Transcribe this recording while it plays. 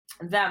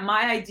that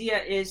my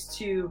idea is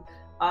to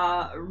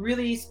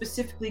really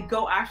specifically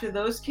go after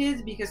those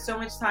kids, because so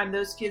much time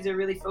those kids are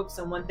really focused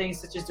on one thing,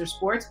 such as their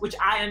sports, which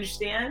I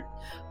understand,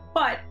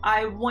 but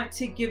I want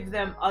to give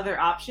them other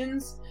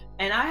options.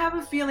 And I have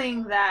a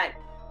feeling that,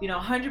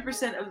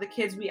 100% of the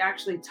kids we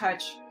actually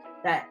touch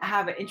that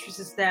have an interest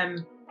in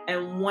STEM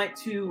and want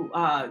to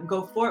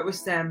go forward with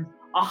STEM,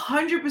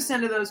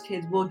 100% of those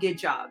kids will get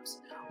jobs.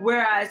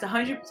 Whereas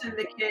 100% of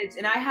the kids,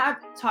 and I have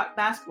taught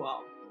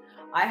basketball,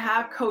 I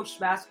have coached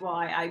basketball,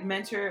 I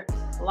mentor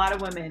a lot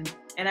of women,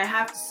 and I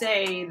have to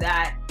say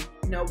that,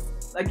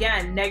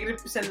 again,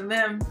 -% of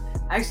them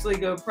actually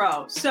go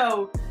pro.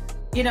 So,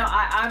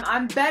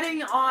 I'm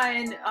betting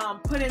on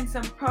putting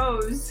some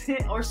pros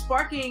or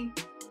sparking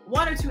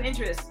one or two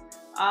interests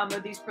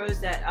of these pros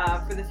that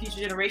for the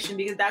future generation,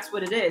 because that's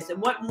what it is.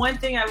 And one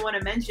thing I want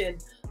to mention,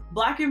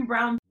 Black and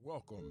brown.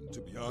 Welcome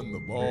to Beyond the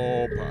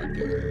Ball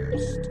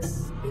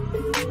podcast.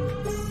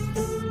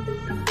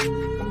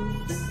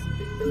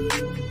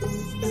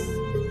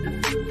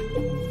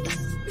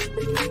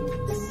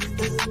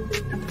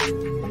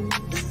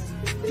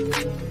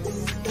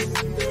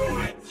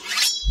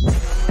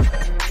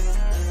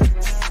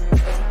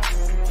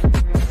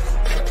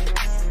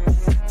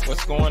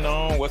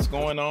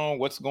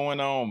 What's going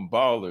on,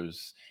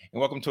 ballers? And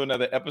welcome to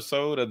another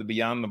episode of the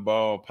Beyond the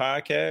Ball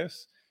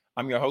podcast.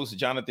 I'm your host,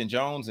 Jonathan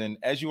Jones. And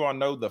as you all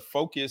know, the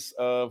focus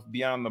of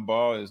Beyond the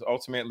Ball is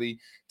ultimately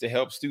to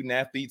help student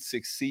athletes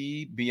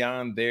succeed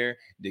beyond their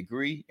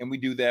degree. And we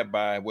do that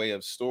by way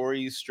of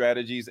stories,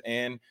 strategies,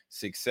 and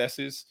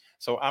successes.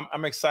 So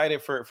I'm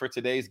excited for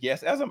today's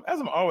guest, as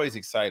I'm always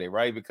excited,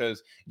 right?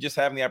 Because just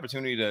having the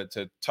opportunity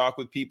to talk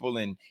with people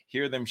and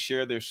hear them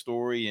share their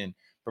story and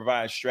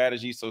provide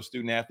strategies so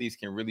student athletes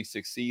can really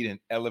succeed and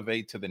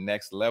elevate to the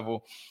next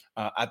level.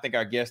 I think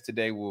our guest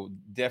today will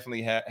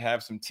definitely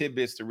have some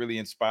tidbits to really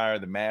inspire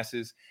the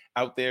masses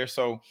out there.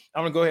 So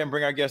I'm going to go ahead and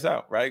bring our guest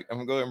out, right?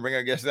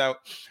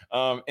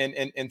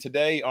 And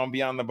today on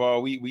Beyond the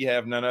Ball, we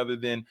have none other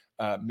than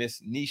Miss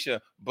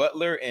Niesha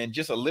Butler. And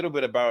just a little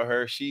bit about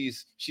her.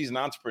 She's an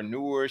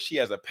entrepreneur. She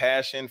has a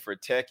passion for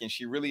tech, and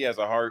she really has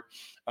a heart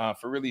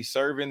for really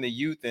serving the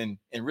youth and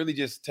really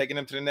just taking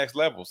them to the next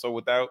level. So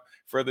without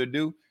further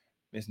ado,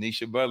 Miss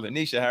Niesha Butler.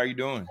 Niesha, how are you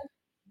doing?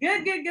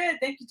 Good.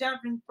 Thank you,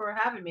 Jonathan, for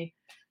having me.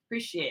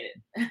 Appreciate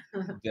it.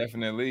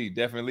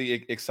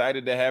 Definitely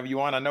excited to have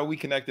you on. I know we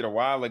connected a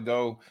while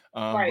ago,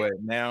 Right. but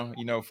now,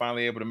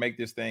 finally able to make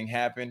this thing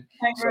happen.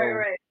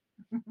 Right.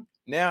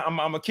 Now I'm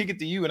going to kick it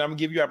to you, and I'm going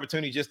to give you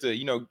opportunity just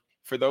to,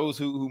 for those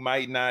who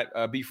might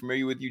not be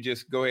familiar with you,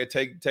 just go ahead,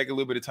 take a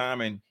little bit of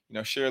time and,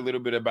 share a little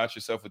bit about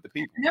yourself with the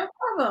people. No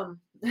problem.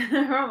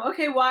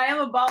 Okay, well, I am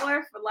a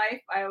baller for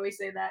life. I always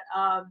say that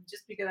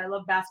just because I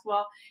love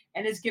basketball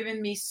and it's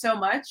given me so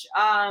much.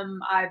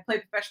 I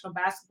played professional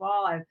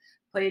basketball. I've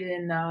played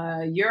in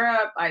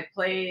Europe. I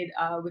played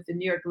with the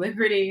New York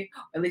Liberty.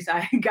 At least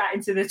I got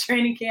into the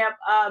training camp.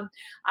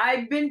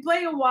 I've been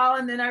playing a while,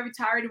 and then I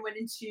retired and went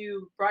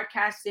into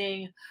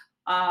broadcasting.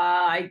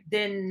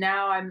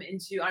 Now I'm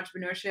into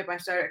entrepreneurship. I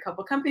started a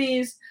couple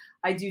companies.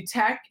 I do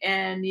tech,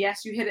 and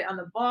yes, you hit it on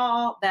the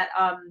ball that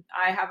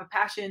I have a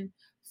passion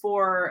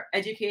for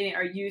educating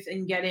our youth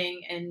and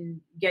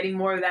getting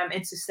more of them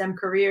into STEM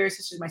careers,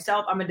 such as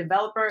myself. I'm a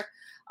developer.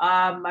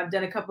 I've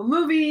done a couple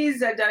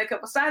movies. I've done a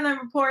couple sideline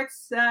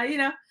reports,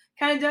 kind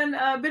of done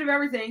a bit of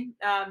everything.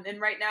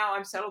 And right now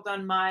I'm settled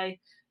on my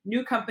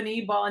new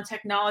company, Ball and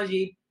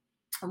Technology,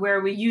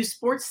 where we use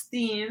sports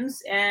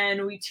themes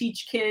and we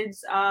teach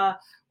kids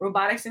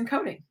robotics and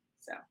coding.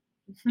 So.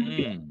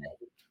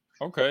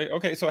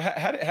 Okay. So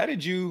how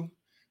did you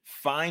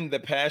find the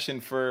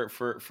passion for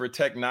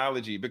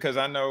technology? Because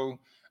I know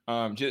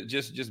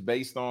just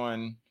based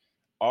on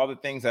all the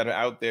things that are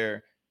out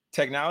there,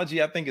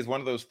 technology, I think, is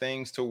one of those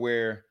things to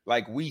where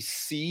like we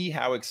see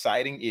how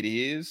exciting it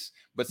is,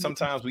 but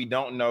sometimes we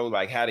don't know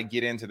like how to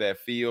get into that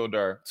field.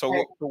 Or so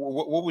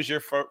what was your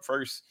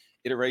first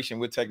iteration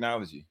with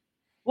technology?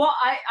 Well,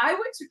 I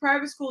went to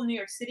private school in New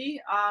York City.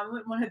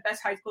 One of the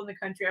best high schools in the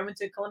country. I went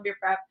to Columbia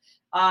Prep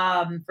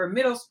for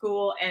middle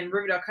school and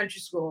Riverdale Country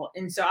School.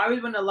 And so I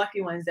was one of the lucky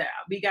ones that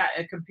we got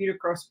a computer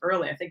course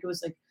early. I think it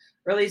was like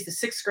early as the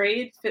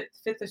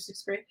fifth or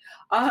sixth grade.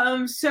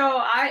 So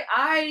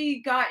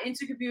I got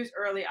into computers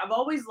early. I've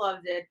always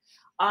loved it.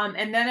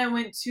 And then I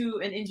went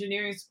to an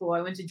engineering school.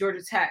 I went to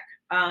Georgia Tech,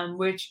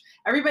 which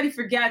everybody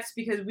forgets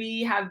because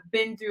we have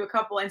been through a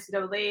couple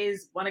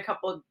NCAAs, won a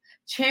couple of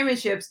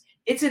championships.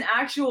 It's an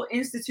actual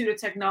institute of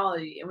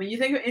technology. And when you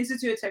think of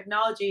institute of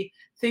technology,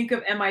 think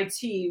of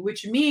MIT,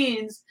 which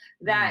means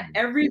that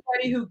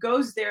everybody who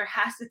goes there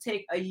has to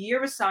take a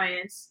year of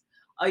science,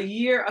 a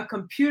year of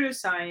computer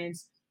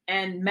science,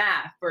 and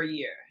math for a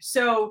year.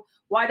 So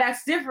why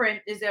that's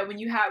different is that when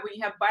you have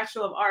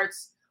Bachelor of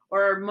Arts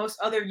or most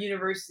other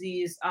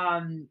universities,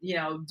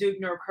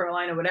 Duke, North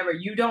Carolina, whatever,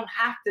 you don't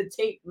have to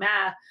take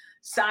math,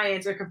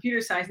 science, or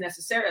computer science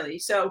necessarily.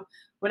 So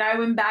when I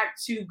went back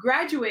to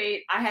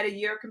graduate, I had a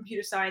year of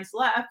computer science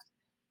left,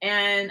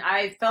 and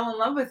I fell in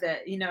love with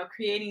it,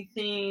 creating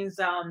things,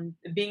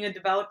 being a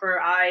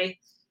developer.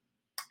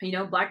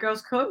 Black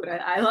girls code.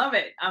 I love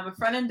it. I'm a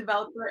front end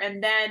developer.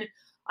 And then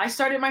I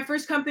started my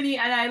first company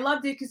and I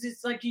loved it because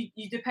it's like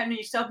you depend on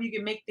yourself. You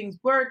can make things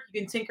work.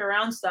 You can tinker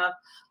around stuff.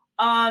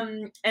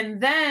 And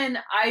then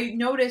I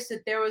noticed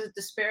that there was a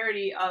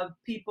disparity of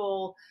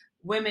people,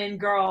 women,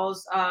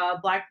 girls,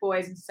 Black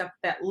boys and stuff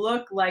that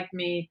looked like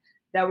me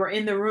that were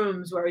in the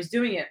rooms where I was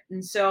doing it.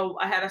 And so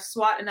I had a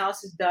SWOT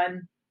analysis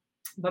done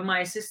by my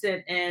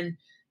assistant. And,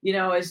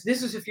 as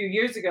this was a few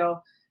years ago,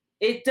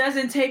 it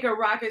doesn't take a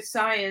rocket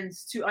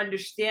science to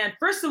understand.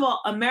 First of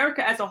all,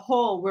 America as a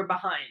whole, we're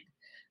behind.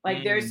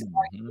 Like there's, a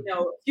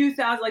few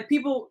thousand, like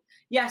people,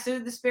 yes,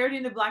 there's a disparity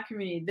in the Black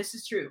community. This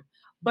is true.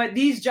 But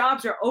these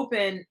jobs are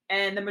open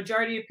and the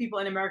majority of people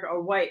in America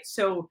are white.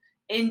 So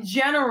in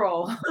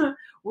general,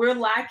 we're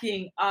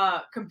lacking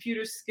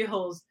computer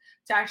skills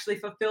to actually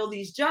fulfill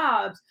these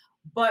jobs.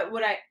 But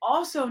what I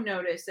also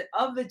noticed that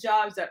of the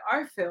jobs that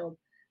are filled,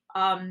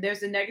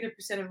 there's a negative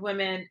percent of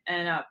women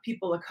and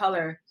people of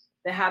color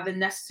that have the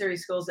necessary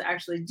skills to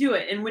actually do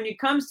it. And when it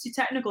comes to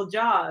technical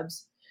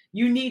jobs,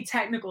 you need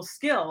technical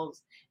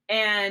skills.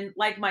 And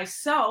like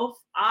myself,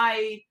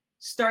 I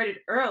started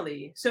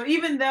early. So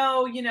even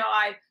though,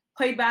 I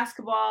played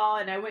basketball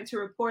and I went to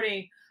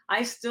reporting,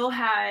 I still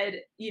had,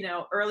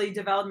 early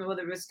development,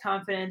 whether it was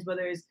confidence,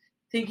 whether it's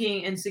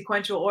thinking in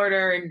sequential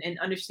order and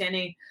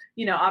understanding,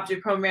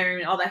 object programming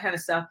and all that kind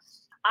of stuff.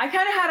 I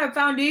kind of had a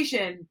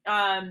foundation,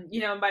 by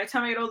the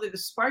time I get older to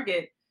spark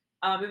it,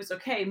 it was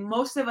okay.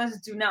 Most of us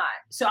do not.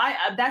 So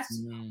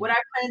that's what I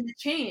plan to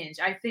change.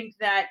 I think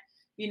that,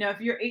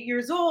 if you're 8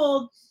 years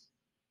old,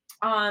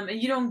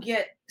 and you don't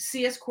get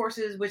CS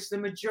courses, which the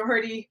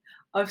majority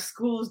of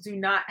schools do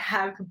not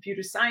have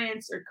computer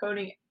science or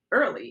coding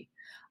early.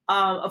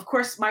 Of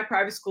course, my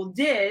private school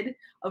did.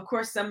 Of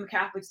course, some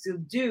Catholics still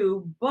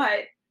do,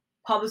 but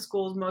public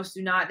schools, most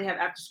do not. They have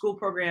after school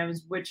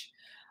programs, which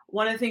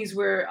one of the things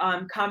we're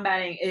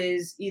combating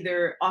is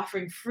either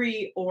offering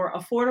free or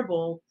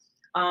affordable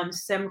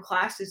STEM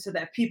classes so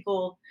that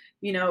people,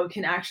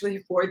 can actually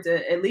afford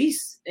to at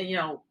least,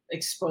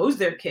 expose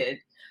their kid,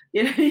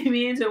 you know what I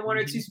mean, to one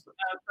or two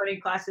coding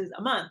classes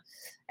a month.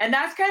 And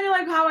that's kind of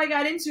like how I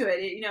got into it.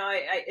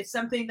 It's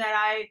something that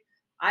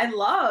I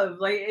love.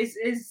 Like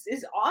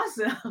it's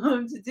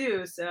awesome to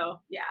do.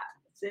 So yeah,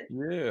 that's it.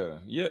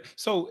 Yeah.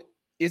 So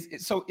is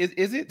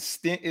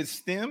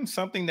STEM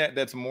something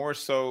that's more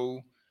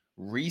so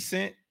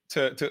recent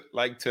to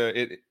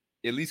it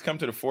at least come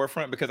to the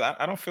forefront? Because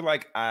I don't feel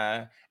like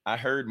I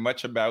heard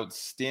much about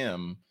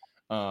STEM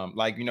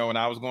when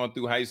I was going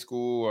through high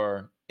school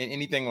or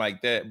anything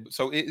like that.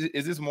 So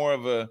is this more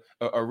of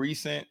a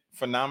recent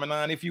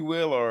phenomenon, if you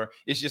will, or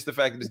it's just the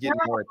fact that it's getting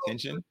more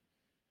attention?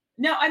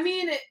 No, I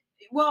mean,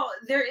 well,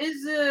 there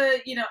is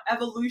a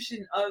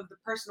evolution of the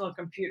personal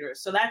computer.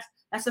 So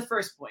that's the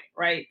first point,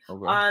 right?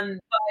 Okay.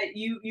 But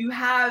you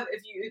have,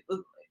 if you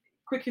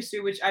quick history,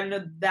 which I don't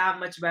know that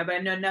much about, but I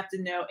know enough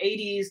to know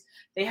 80s,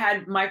 they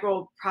had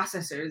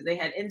microprocessors. They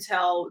had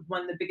Intel,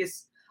 one of the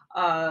biggest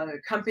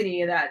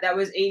company that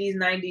was 80s,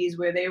 90s,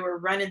 where they were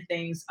running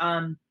things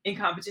in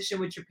competition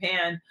with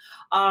Japan.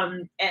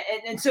 And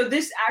so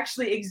this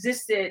actually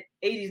existed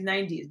 80s,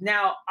 90s.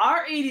 Now,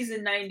 our 80s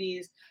and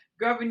 90s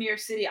grew up in New York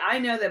City. I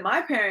know that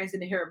my parents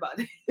didn't hear about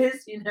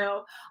this,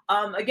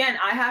 Again,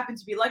 I happen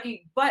to be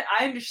lucky, but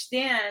I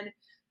understand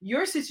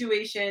your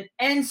situation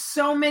and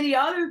so many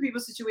other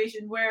people's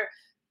situation where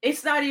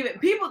it's not even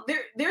people,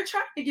 they're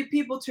trying to get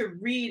people to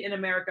read in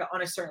America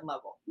on a certain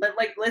level.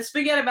 Let's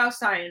forget about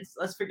science.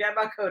 Let's forget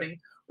about coding.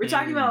 We're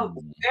talking about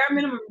bare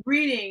minimum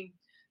reading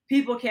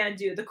people can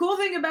do. The cool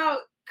thing about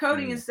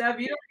coding and stuff,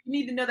 you don't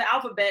need to know the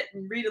alphabet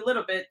and read a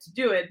little bit to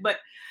do it. But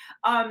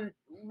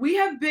we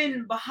have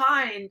been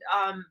behind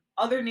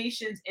other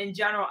nations in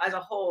general as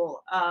a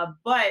whole.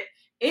 But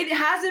it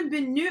hasn't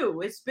been new.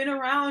 It's been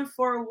around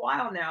for a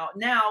while now.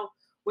 Now,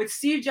 with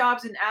Steve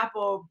Jobs and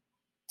Apple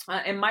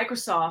and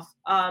Microsoft,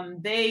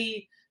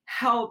 they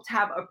helped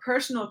have a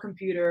personal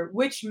computer,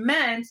 which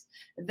meant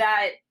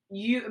that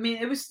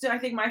it was still, I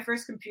think my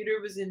first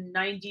computer was in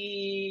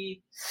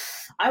 92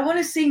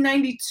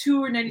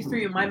 or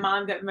 93 when my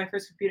mom got my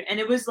first computer.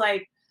 And it was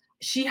like,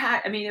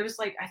 it was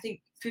like, I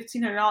think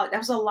 $1,500. That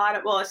was a lot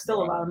of, well, it's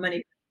still a lot of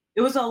money.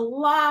 It was a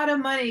lot of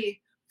money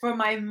for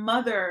my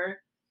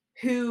mother,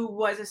 who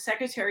was a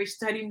secretary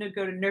studying to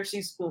go to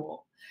nursing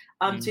school,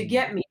 to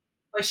get me.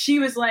 But she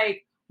was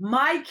like,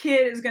 my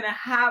kid is going to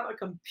have a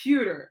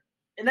computer.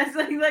 And that's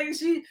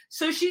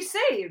she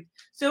saved.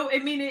 So,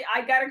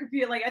 I got a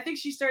computer. I think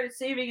she started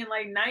saving in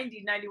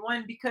 90,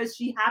 91 because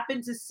she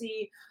happened to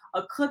see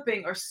a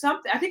clipping or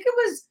something. I think it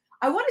was,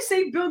 I want to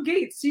say Bill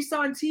Gates. She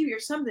saw on TV or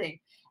something.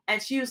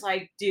 And she was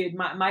like, dude,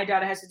 my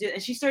daughter has to do it.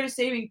 And she started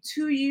saving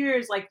 2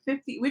 years,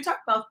 we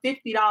talked about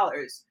 $50.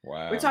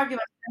 Wow. We're talking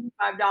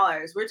about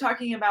 $75. We're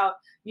talking about,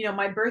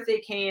 my birthday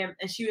came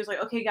and she was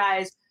like, okay,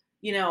 guys,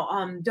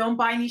 don't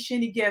buy Niesha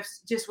any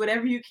gifts, just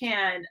whatever you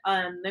can.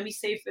 Let me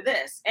save for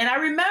this. And I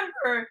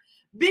remember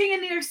being in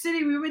New York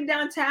City, we went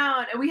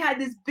downtown and we had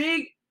this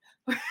big,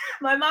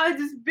 my mom had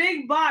this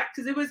big box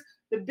because it was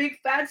the big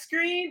fat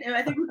screen. And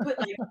I think we put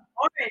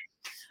orange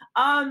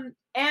And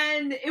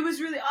it was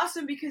really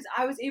awesome because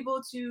I was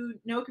able to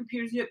know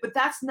computers, but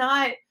that's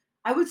not,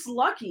 I was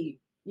lucky.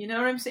 You know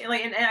what I'm saying?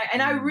 Like,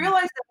 and I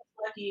realized that I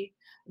was lucky.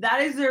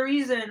 That is the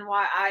reason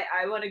why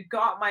I want to go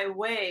out my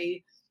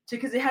way to,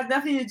 because it has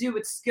nothing to do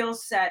with skill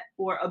set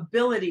or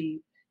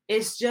ability.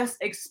 It's just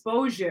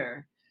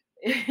exposure.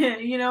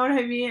 You know what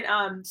I mean?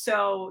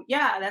 So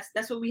yeah,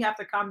 that's what we have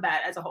to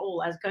combat as a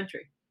whole, as a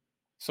country.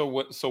 So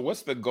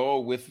what's the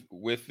goal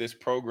with this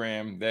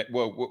program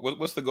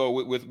what's the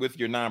goal with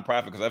your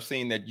nonprofit? Because I've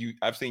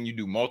seen you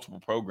do multiple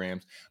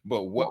programs,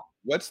 but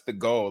what's the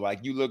goal?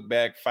 Like, you look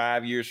back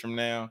 5 years from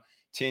now,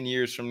 10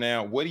 years from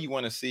now, what do you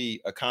want to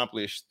see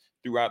accomplished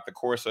throughout the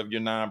course of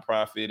your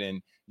nonprofit,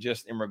 and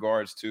just in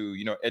regards to,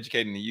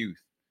 educating the youth?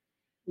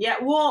 Yeah,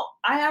 well,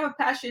 I have a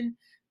passion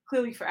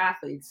clearly for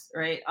athletes,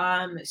 right?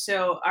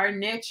 So our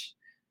niche,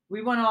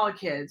 we want all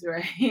kids,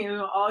 right? We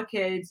want all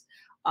kids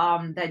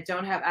that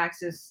don't have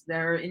access, that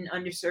are in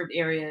underserved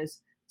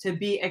areas, to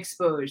be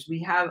exposed. We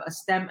have a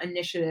STEM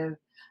initiative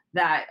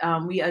that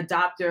we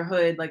adopt their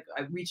hood. Like,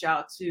 I reach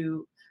out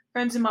to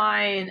friends of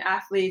mine,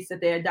 athletes,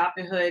 that they adopt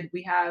a hood.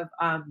 We have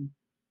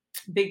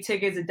Big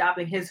Ticket's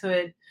adopting his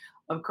hood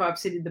of Co-op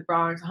City, the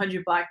Bronx.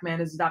 100 Black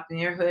Men is adopting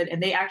their hood,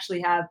 and they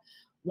actually have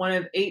one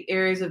of 8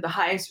 areas of the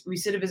highest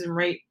recidivism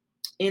rate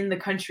in the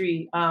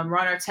country. Ron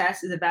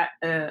Artest is about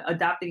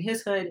adopting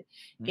his hood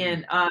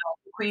in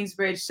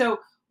Queensbridge. So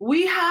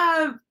we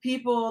have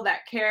people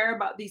that care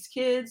about these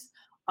kids,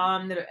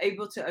 that are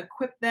able to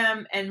equip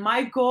them. And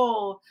my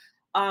goal,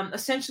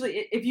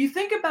 essentially, if you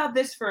think about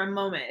this for a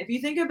moment, if you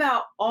think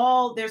about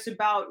there's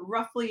about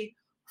roughly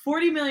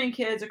 40 million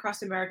kids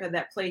across America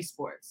that play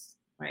sports,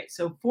 right?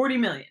 So 40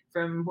 million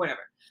from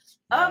whatever.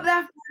 Of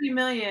that 40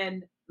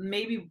 million,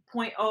 maybe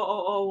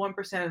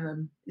 0.0001% of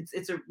them,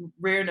 it's a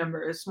rare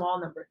number, a small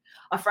number,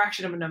 a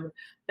fraction of a number,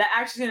 that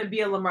actually going to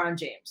be a LeBron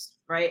James,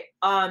 right?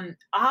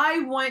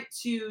 I want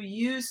to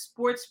use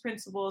sports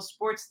principles,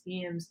 sports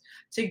themes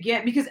to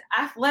get, because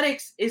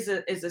athletics is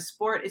a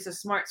sport, it's a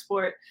smart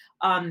sport.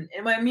 And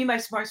what I mean by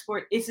smart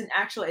sport, it's an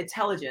actual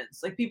intelligence.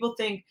 Like, people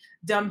think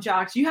dumb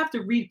jocks. You have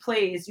to read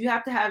plays. You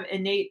have to have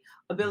innate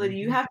ability.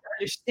 You have to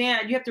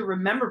understand. You have to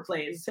remember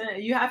plays.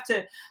 You have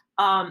to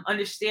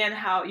understand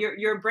how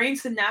your brain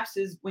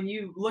synapses, when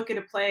you look at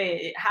a play,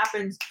 it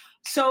happens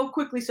so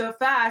quickly, so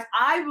fast.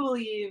 I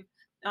believe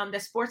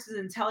that sports is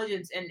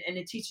intelligence, and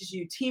it teaches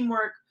you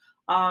teamwork,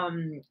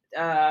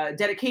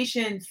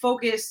 dedication,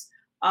 focus,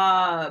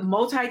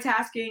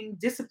 multitasking,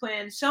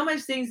 discipline, so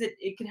much things that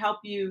it can help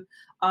you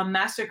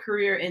master a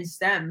career in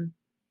STEM.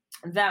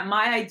 That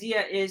my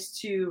idea is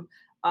to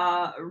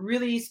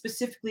really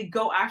specifically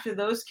go after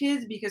those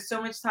kids, because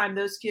so much time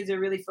those kids are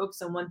really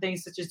focused on one thing,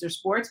 such as their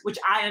sports, which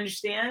I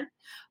understand,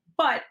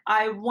 but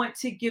I want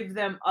to give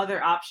them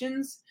other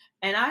options.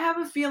 And I have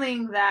a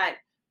feeling that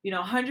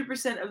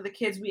 100% of the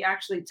kids we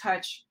actually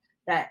touch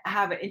that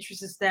have an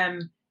interest in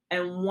STEM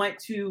and want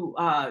to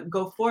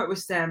go forward with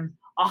STEM,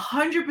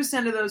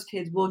 100% of those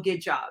kids will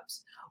get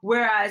jobs.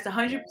 Whereas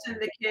 100% of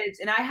the kids,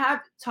 and I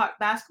have taught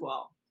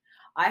basketball,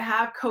 I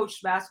have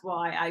coached basketball,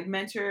 I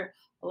mentor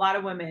a lot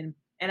of women,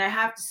 and I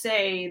have to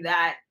say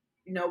that,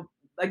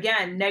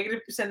 again,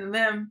 -% of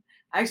them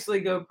actually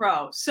go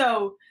pro.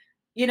 So,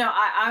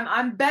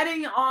 I'm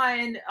betting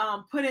on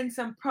putting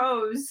some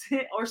pros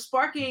or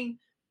sparking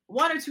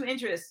 1 or 2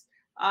 interests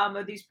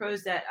of these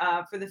pros that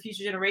for the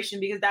future generation,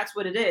 because that's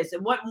what it is.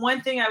 And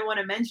one thing I want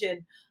to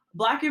mention,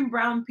 Black and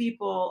brown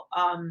people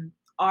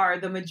are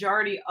the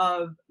majority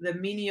of the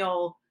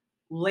menial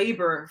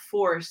labor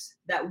force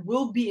that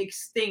will be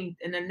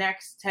extinct in the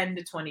next 10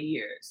 to 20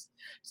 years.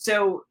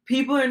 So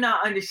people are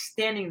not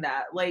understanding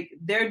that. Like,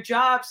 their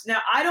jobs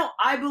now,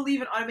 I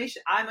believe in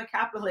automation. I'm a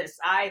capitalist.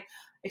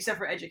 Except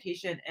for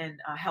education and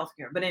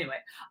healthcare. But anyway,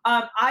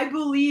 I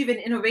believe in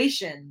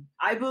innovation.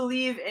 I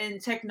believe in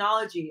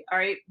technology. All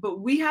right. But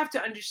we have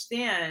to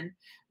understand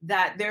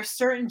that there are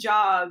certain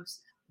jobs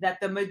that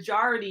the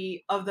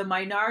majority of the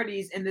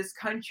minorities in this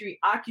country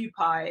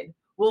occupied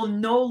will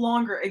no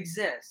longer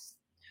exist.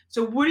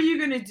 So what are you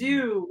going to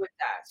do with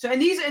that? So, and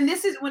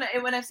this is when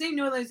I'm saying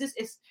no longer exist,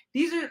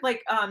 these are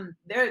like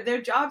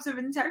they're jobs of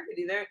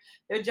integrity.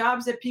 They're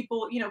jobs that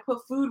people,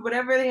 put food,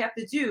 whatever they have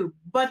to do,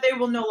 but they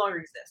will no longer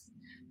exist.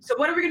 So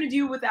what are we going to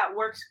do with that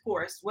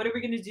workforce? What are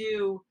we going to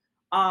do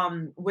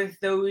with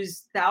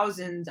those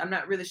thousands? I'm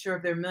not really sure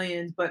if they're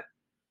millions, but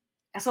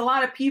that's a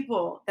lot of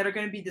people that are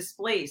going to be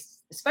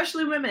displaced,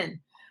 especially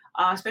women,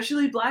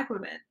 especially Black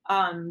women.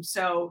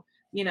 So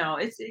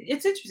it's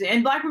interesting.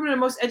 And Black women are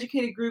the most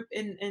educated group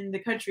in the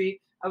country.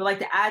 I would like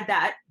to add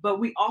that, but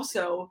we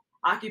also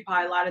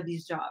occupy a lot of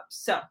these jobs.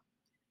 So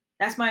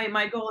that's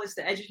my goal, is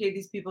to educate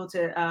these people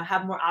to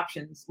have more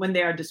options when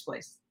they are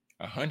displaced.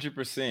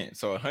 100%.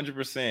 So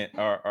 100%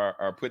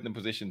 are put in a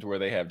position to where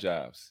they have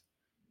jobs.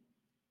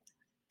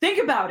 Think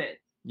about it.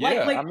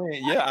 Yeah,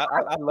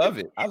 I love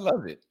it. I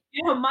love it.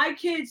 My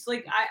kids,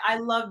 like, I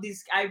love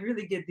these. I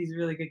really get these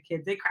really good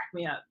kids. They crack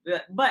me up.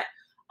 But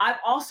I've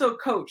also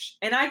coached,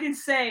 and I can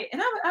say,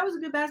 and I was a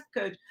good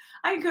basketball coach.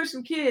 I can coach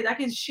some kids. I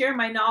can share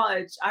my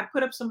knowledge. I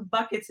put up some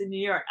buckets in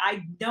New York.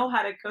 I know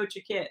how to coach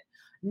a kid.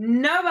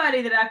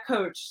 Nobody that I've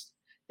coached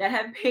that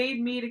have paid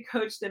me to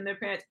coach them, their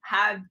parents,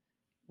 have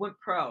went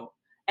pro.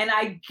 And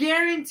I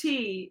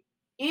guarantee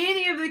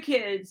any of the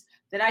kids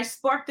that I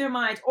spark their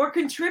minds or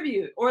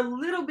contribute or a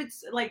little bit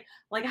like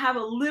have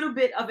a little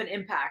bit of an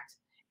impact.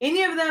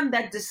 Any of them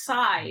that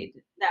decide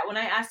that when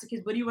I ask the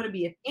kids, what do you want to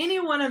be? If any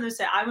one of them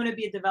say, I want to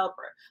be a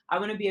developer, I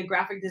want to be a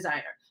graphic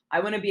designer, I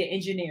want to be an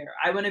engineer,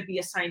 I want to be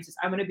a scientist,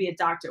 I want to be a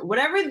doctor,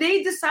 whatever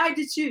they decide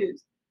to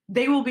choose,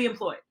 they will be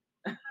employed.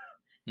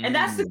 And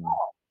that's the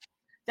goal.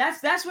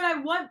 That's what I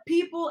want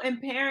people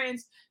and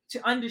parents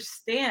to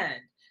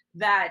understand,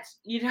 that,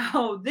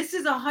 this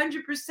is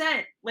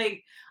 100%.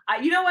 Like,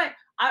 you know what?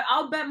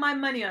 I'll bet my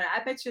money on it.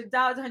 I bet you $1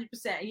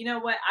 100%. You know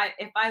what?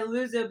 If I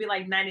lose, it'll be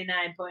like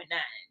 99.9.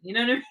 You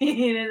know what I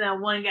mean? And that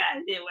one guy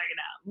didn't work it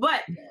out.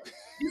 But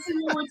this is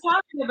what we're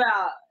talking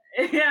about.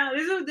 Yeah,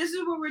 this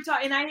is what we're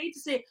talking. And I hate to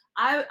say,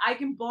 I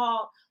can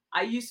ball.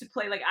 I used to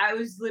play, like, I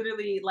was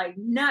literally like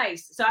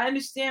nice. So I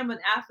understand when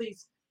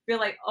athletes feel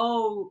like,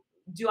 oh,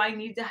 do I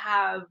need to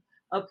have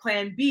a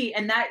plan B?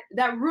 And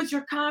that ruins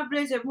your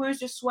confidence. It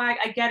ruins your swag.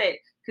 I get it,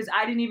 because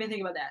I didn't even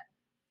think about that.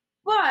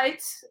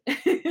 But,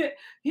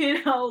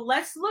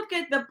 let's look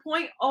at the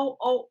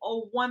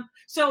 0.0001.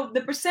 So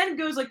the percent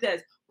goes like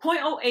this: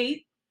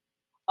 0.08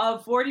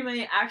 of 40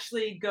 million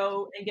actually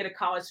go and get a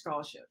college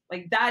scholarship.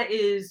 Like, that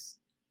is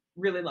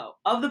really low.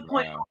 Of the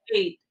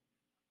 0.08,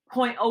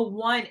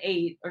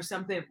 0.018 or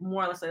something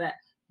more or less like that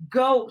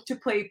go to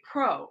play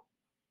pro.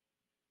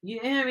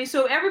 You know what I mean?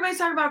 So everybody's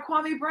talking about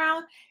Kwame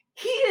Brown.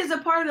 He is a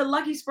part of the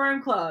Lucky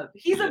Sperm Club.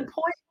 He's a 0.001.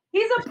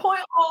 I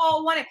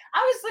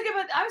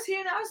was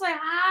hearing that. I was like,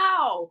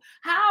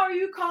 how are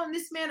you calling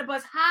this man a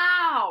bust?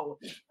 How?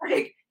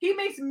 Like, he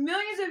makes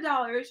millions of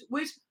dollars,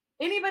 which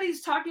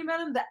anybody's talking about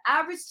him, the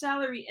average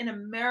salary in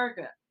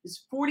America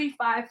is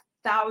 $45,000.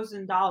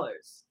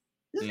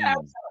 This is the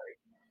average salary.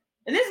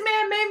 And this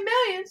man made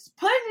millions,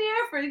 put in the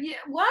effort. Yeah,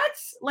 what?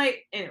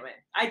 Like, anyway,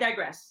 I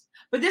digress.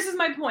 But this is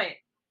my point,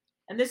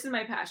 and this is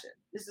my passion.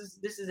 This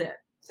is it.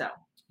 So.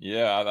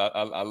 Yeah,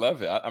 I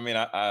love it.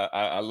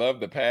 I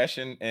love the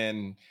passion,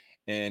 and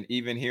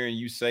even hearing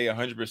you say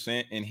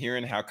 100% and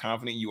hearing how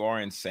confident you are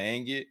in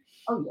saying it.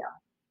 Oh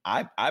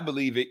yeah. I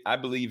believe it. I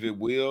believe it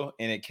will,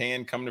 and it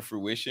can come to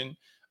fruition.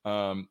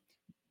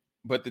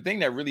 But the thing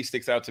that really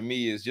sticks out to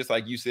me is, just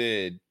like you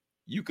said,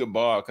 you could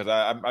ball, because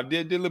I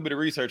did a little bit of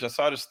research. I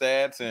saw the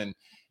stats, and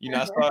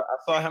I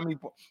saw how many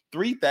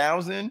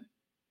 3,000.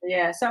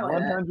 Yeah, something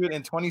like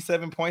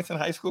 127 points in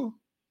high school.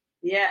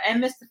 Yeah, and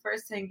missed the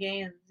first 10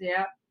 games.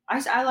 Yeah.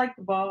 I like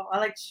the ball. I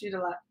like to shoot a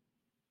lot.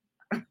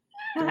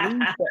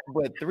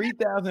 But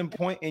 3,000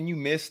 point and you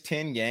missed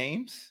 10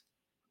 games?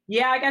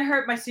 Yeah, I got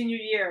hurt my senior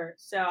year.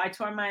 So I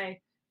tore my,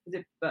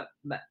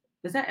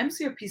 was that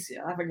MC or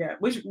PCL? I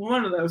forget which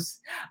one of those.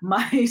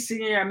 My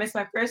senior year, I missed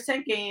my first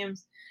 10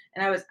 games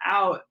and I was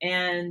out.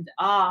 And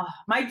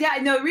my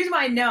dad, no, the reason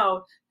why I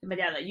know, my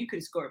dad, like, you could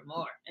have scored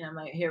more. And I'm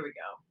like, here we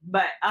go.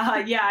 But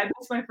yeah, I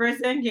missed my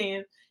first 10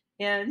 games.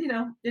 And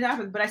it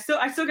happened, but I still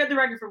got the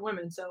record for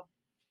women, so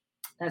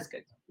that's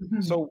good.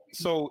 So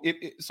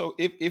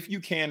if you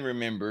can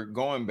remember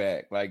going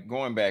back,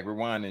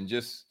 rewinding,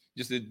 just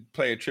to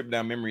play a trip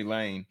down memory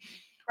lane,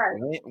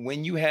 right?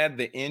 When you had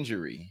the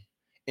injury,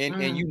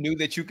 and you knew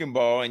that you can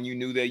ball, and you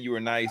knew that you were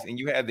nice, and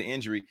you had the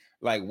injury,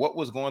 like, what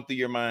was going through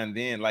your mind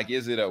then? Like,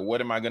 is it a what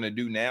am I going to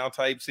do now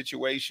type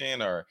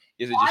situation, or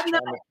is it just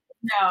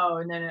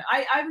No.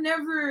 I've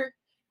never.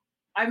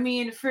 I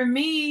mean, for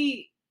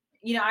me,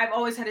 I've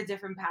always had a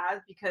different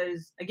path,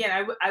 because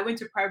again, I went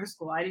to private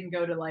school. I didn't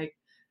go to, like,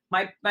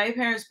 my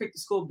parents picked the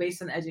school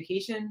based on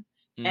education.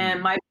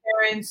 And my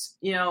parents,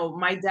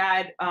 my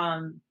dad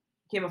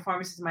became a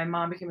pharmacist, my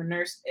mom became a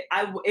nurse.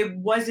 It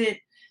wasn't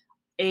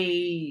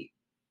a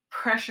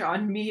pressure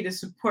on me to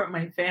support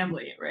my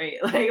family, right?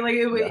 Like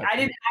it was, I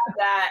didn't have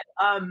that.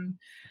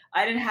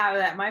 I didn't have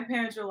that. My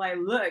parents were like,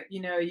 look,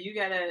 you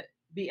gotta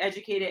be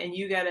educated, and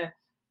you gotta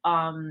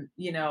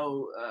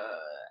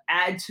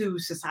add to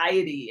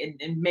society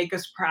and make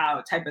us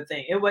proud type of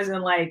thing. It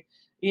wasn't like,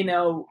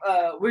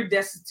 we're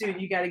destitute,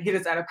 you got to get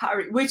us out of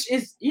poverty, which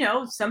is,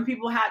 some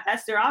people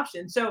that's their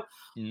option. So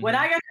when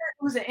I got hurt,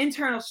 it was an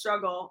internal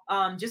struggle,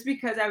 just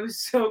because I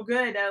was so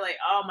good. I was like,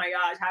 oh my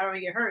gosh, how do I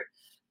get hurt?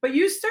 But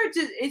you start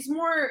to, it's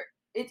more,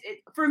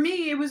 for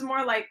me, it was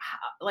more like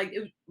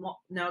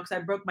because I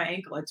broke my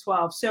ankle at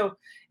 12. So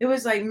it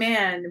was like,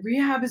 man,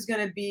 rehab it's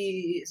going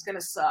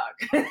to suck.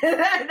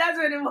 That's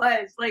what it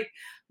was. Like,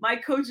 my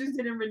coaches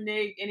didn't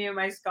renege any of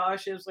my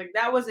scholarships. Like,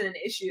 that wasn't an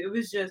issue. It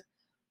was just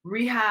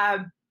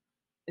rehab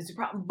is a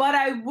problem. But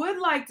I would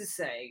like to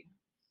say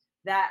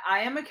that I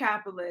am a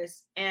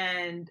capitalist,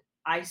 and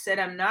I said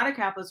I'm not a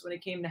capitalist when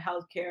it came to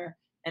healthcare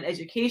and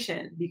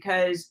education,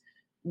 because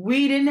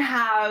we didn't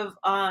have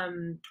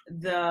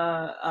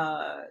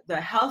the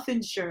health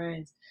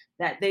insurance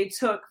that they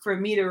took for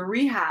me to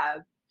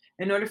rehab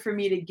in order for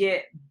me to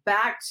get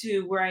back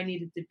to where I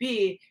needed to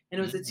be. And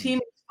it was a team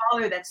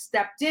father that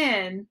stepped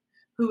in,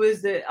 who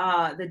was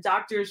the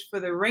doctors for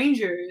the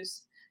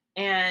Rangers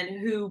and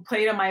who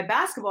played on my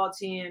basketball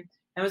team,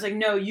 and was like,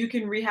 no, you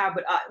can rehab.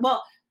 But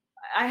well,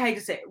 I hate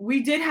to say it,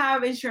 we did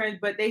have insurance,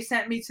 but they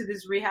sent me to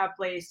this rehab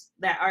place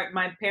that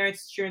my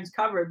parents' insurance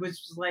covered, which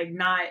was like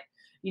not,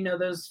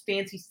 those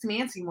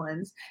fancy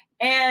ones.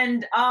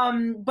 And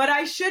but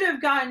I should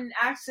have gotten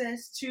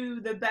access to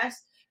the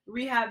best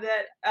rehab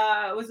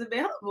that was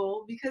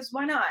available, because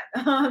why not?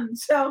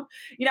 So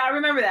I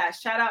remember that.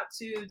 Shout out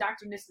to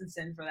Dr.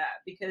 Nistensen for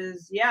that,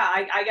 because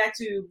I got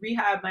to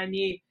rehab my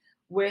knee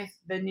with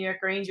the New York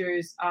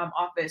Rangers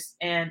office,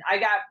 and I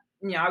got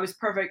I was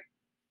perfect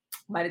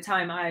by the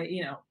time I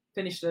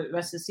finished the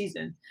rest of the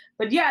season.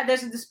 But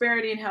there's a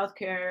disparity in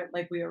healthcare,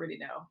 like we already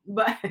know.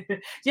 But I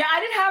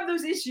didn't have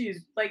those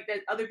issues like that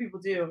other people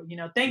do.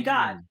 Thank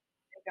God.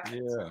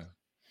 Thank God. Yeah.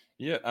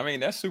 Yeah, I mean,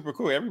 that's super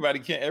cool. Everybody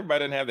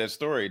doesn't have that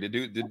story to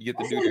get to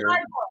do their.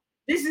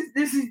 This is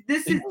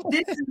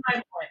my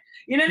point.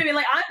 You know what I mean?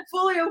 Like, I'm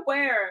fully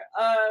aware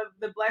of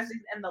the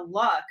blessings and the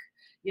luck,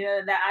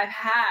 that I've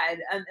had,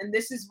 and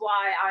this is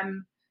why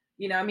I'm,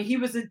 he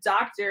was a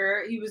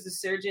doctor, he was a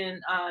surgeon,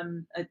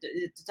 a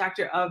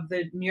doctor of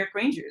the New York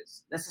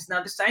Rangers. That's just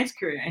not the science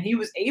career, and he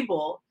was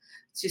able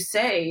to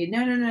say,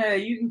 no,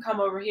 you can come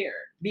over here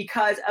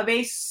because of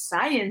a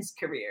science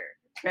career.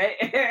 Right?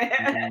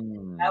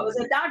 That was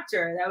a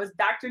doctor. That was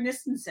Dr.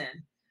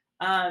 Nistensen.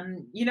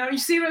 You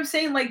see what I'm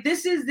saying? Like,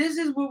 this is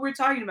what we're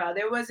talking about.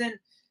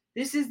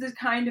 This is the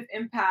kind of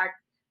impact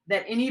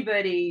that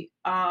anybody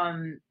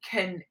can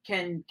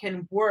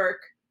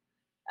work,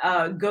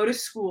 go to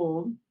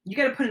school. You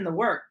got to put in the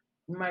work,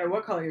 no matter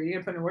what color you're going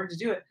to put in the work to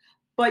do it.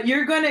 But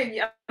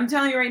I'm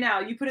telling you right now,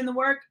 you put in the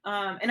work.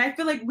 And I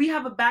feel like we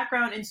have a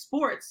background in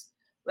sports.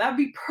 That'd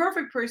be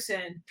perfect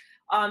person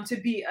to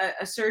be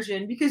a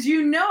surgeon, because what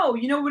are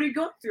you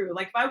going through.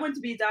 Like, if I went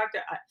to be a doctor,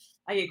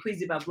 I get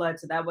queasy about blood,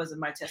 so that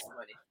wasn't my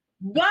testimony.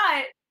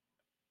 But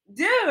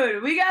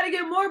dude, we got to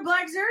get more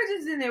Black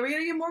surgeons in there. We got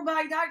to get more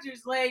Black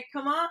doctors. Like,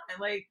 come on,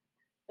 like,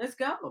 let's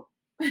go.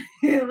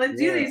 Let's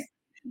do these,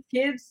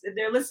 kids. If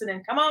they're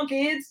listening, come on,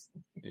 kids.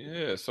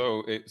 Yeah.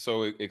 So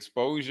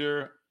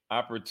exposure,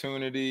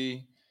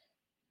 opportunity,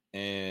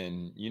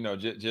 and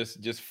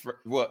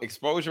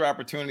exposure,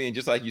 opportunity, and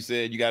just like you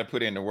said, you got to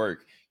put in the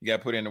work.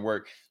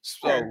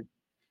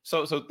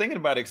 So thinking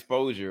about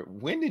exposure,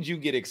 when did you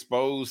get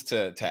exposed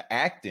to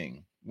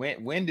acting?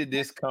 When did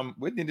this come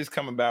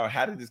about?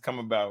 How did this come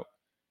about?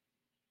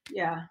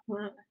 Yeah,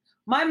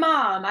 my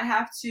mom,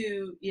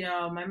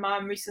 my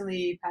mom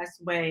recently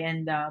passed away,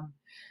 and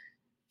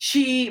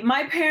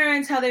my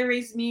parents, how they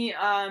raised me,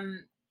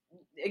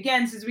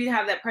 again, since we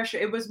have that pressure,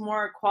 it was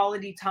more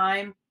quality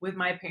time with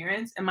my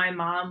parents, and my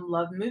mom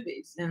loved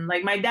movies. And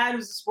like, my dad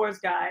was a sports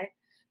guy.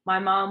 My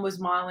mom was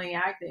modeling,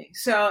 acting.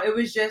 So it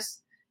was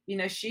just,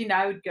 she and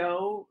I would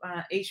go,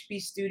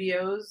 HB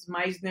Studios,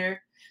 Meisner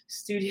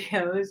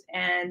Studios,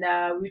 and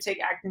we would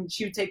take acting.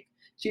 She would take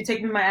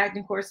me my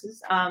acting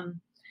courses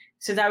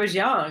since I was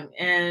young.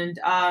 And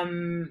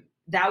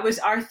that was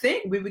our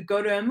thing. We would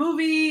go to a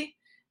movie,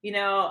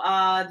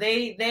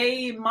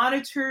 they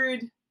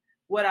monitored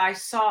what I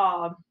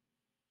saw.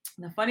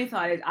 And the funny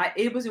thought is,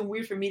 it wasn't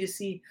weird for me to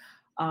see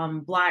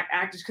Black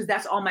actors, because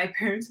that's all my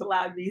parents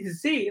allowed me to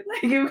see.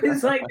 Like, it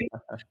was like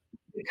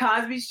the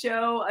Cosby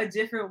Show, A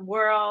Different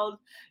World,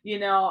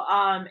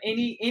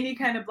 any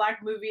kind of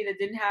Black movie that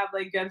didn't have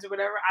like guns or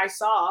whatever, I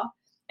saw,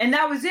 and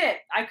that was it.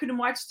 I couldn't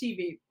watch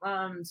TV.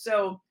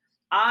 So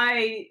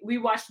we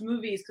watched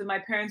movies because my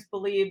parents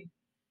believed,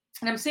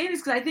 and I'm saying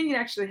this because I think it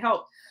actually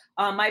helped.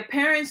 My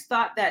parents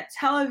thought that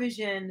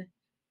television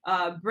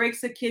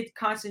breaks a kid's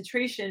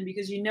concentration,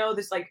 because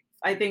this, like,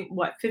 I think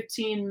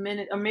 15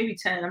 minutes or maybe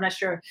 10, I'm not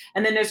sure.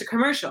 And then there's a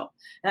commercial,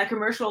 and that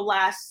commercial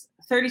lasts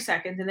 30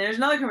 seconds, and then there's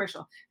another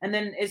commercial, and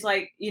then it's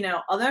like,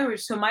 other.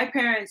 So my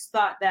parents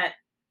thought that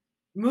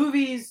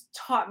movies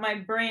taught my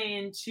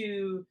brain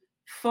to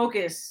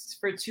focus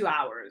for 2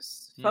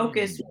 hours,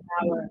 focus for an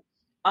hour.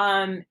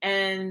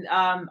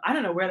 I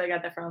don't know where they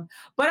got that from,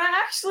 but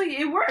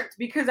it worked,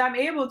 because I'm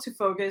able to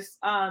focus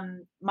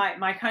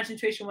my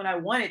concentration when I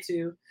wanted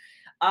to.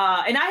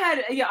 And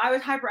I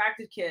was a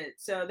hyperactive kid,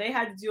 so they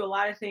had to do a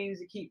lot of things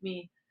to keep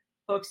me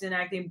focused in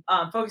acting,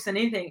 focused on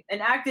anything.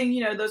 And acting,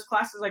 those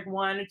classes like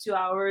 1 or 2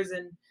 hours,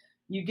 and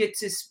you get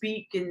to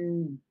speak,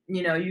 and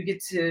you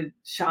get to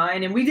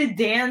shine. And we did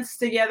dance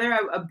together,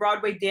 a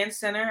Broadway dance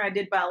center. I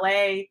did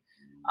ballet.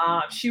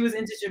 She was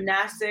into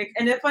gymnastics.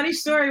 And the funny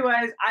story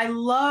was, I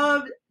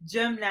loved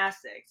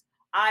gymnastics.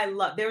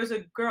 There was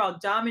a girl,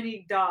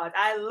 Dominique Dawes.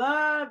 I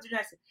loved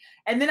gymnastics.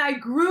 And then I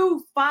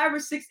grew 5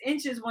 or 6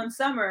 inches one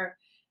summer,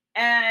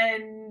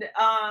 and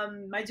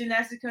my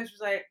gymnastics coach was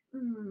like,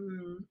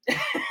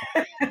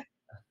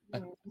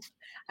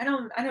 I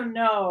don't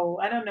know.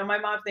 My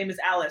mom's name is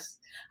Alice.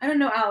 I don't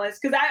know, Alice,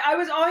 because I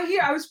was all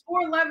here. I was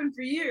 4'11"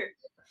 for years.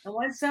 And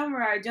one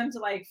summer I jumped to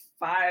like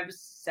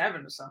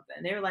 5'7" or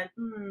something. They were like,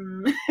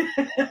 That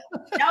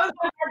was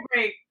my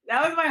heartbreak.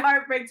 That was my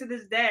heartbreak to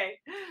this day.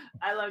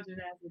 I love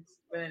gymnastics.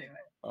 But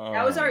anyway,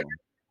 that was our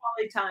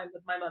quality time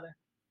with my mother.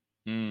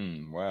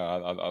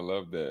 Wow, I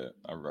love that.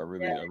 Yeah. I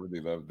really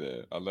love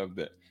that. I love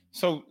that.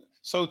 So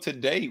to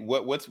date,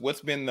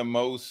 what's been the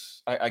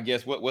most? I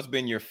guess what's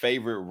been your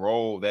favorite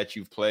role that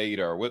you've played,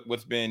 or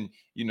what's been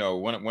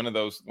one of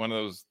those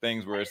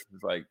things where it's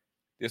like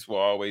this will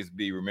always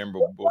be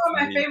memorable Well, for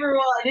my me. favorite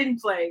role I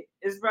didn't play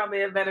is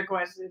probably a better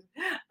question.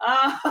 Yeah,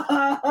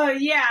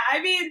 I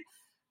mean,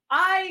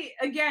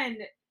 again,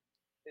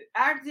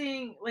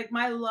 acting, like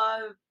my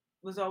love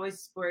was always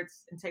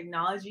sports and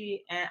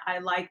technology, and I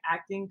like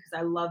acting because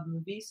I love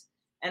movies,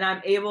 and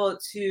I'm able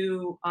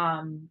to,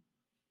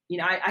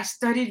 I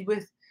studied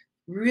with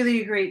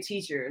really great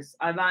teachers.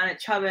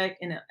 Ivana Chubbuck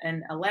in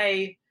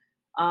LA.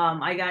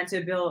 I got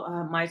into Bill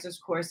Meiser's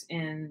course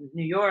in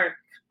New York,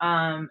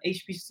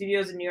 HP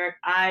Studios in New York.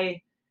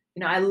 I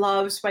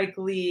love Spike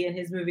Lee and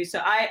his movies,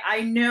 so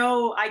I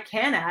know I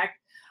can act.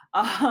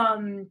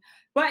 Um,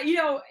 but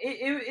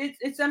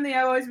it's something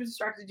I've always been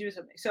struck to do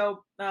something.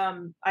 So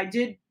I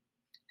did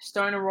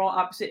star in a role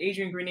opposite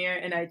Adrian Grenier,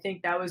 and I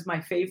think that was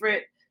my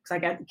favorite because I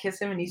got to kiss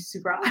him and he's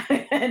super hot.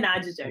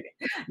 Not just joking,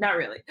 not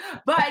really.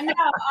 But no,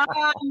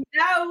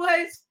 that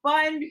was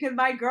fun because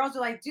my girls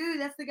were like, "Dude,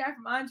 that's the guy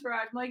from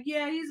Entourage." I'm like,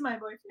 "Yeah, he's my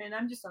boyfriend."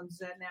 I'm just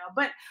upset now,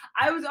 but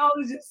I was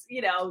always just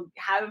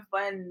having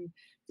fun.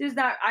 Just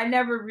not. I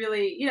never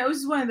really, it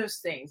was one of those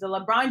things. The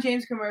LeBron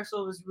James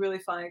commercial was really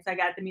fun because I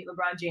got to meet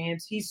LeBron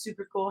James. He's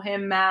super cool.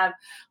 Him, Mav,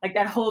 like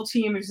that whole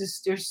team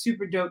is they're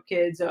super dope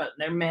kids.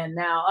 They're men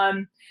now.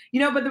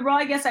 But the role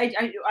I guess I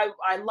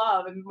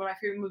love, and one of my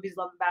favorite movies,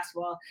 Love and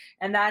Basketball,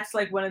 and that's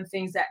like one of the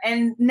things that.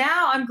 And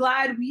now I'm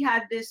glad we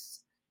had this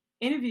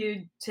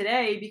interview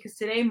today because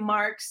today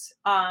marks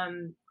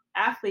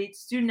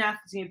student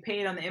athletes getting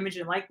paid on the image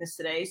and likeness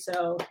today.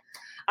 So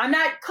I'm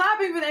not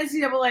clapping for the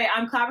NCAA.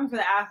 I'm clapping for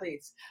the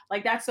athletes.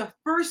 Like that's the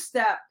first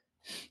step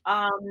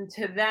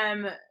to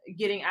them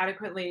getting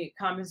adequately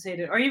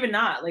compensated, or even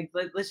not. Like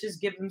let's just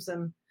give them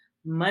some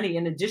money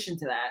in addition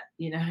to that.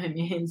 You know what I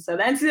mean? So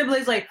the NCAA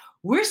is like,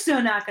 we're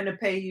still not going to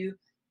pay you,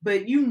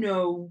 but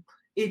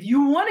if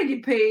you want to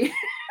get paid,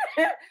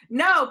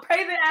 no,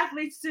 pay the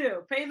athletes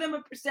too. Pay them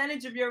a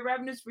percentage of your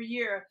revenues per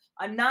year.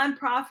 A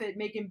nonprofit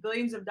making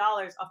billions of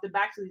dollars off the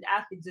backs of these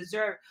athletes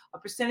deserve a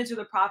percentage of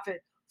the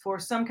profit for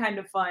some kind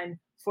of fund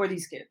for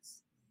these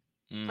kids.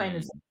 Plain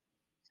and simple.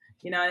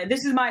 And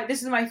this is my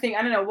thing.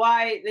 I don't know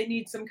why they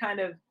need a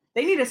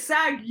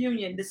SAG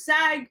union. The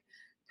SAG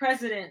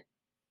president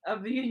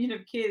of the union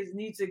of kids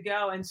needs to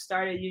go and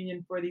start a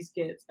union for these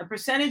kids. A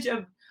percentage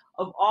of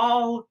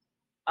all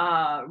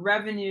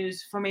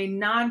revenues from a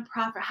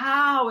nonprofit.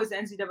 How is the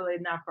NCAA a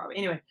nonprofit?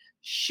 Anyway,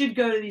 should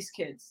go to these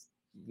kids.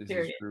 This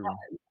Period. is true.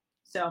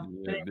 So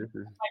Yeah, this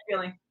is my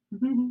feeling.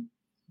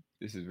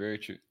 This is very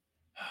true.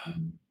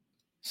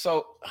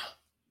 So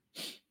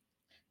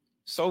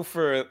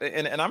for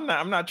and I'm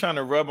not trying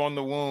to rub on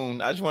the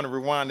wound. I just want to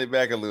rewind it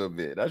back a little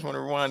bit.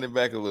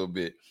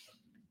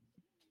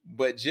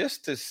 But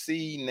just to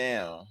see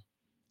now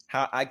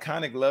how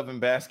iconic Love and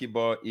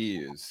Basketball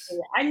is. Yeah,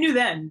 I knew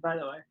then, by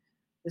the way.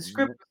 The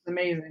script was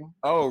amazing.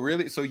 Oh,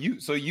 really? So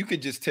you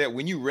could just tell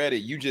when you read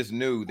it, you just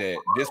knew that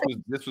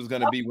this was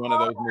going to be one of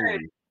those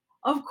movies.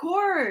 Of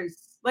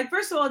course. Like,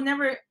 first of all,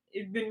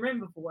 it'd been written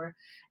before.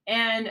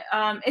 And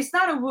it's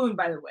not a wound,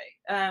 by the way,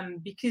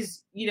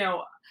 because,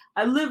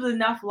 I lived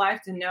enough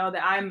life to know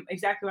that I'm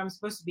exactly where I'm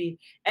supposed to be.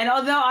 And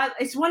although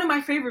it's one of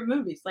my favorite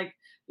movies, like,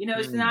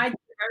 it's an I did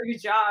a very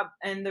good job.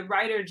 And the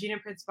writer, Gina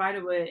Prince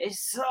Bythewood, is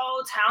so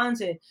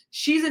talented.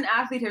 She's an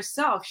athlete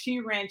herself. She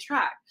ran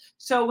track.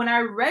 So when I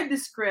read the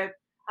script,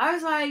 I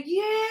was like,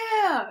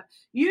 yeah,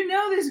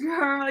 this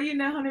girl, you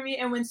know what I mean?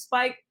 And when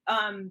Spike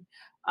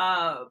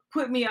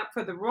put me up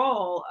for the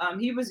role,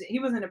 he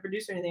wasn't a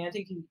producer or anything. I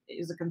think he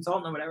was a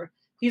consultant or whatever.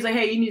 He's like,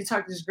 hey, you need to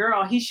talk to this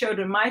girl. He showed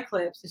her my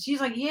clips, and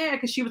she's like, yeah,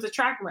 because she was a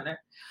track runner.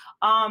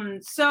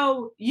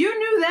 So you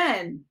knew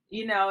then,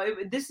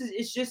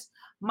 it's just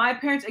my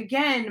parents.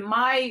 Again,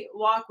 my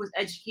walk was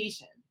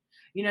education.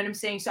 You know what I'm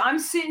saying? So I'm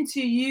sitting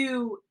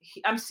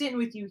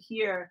with you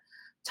here,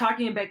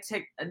 talking about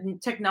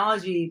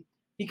technology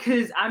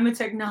because I'm a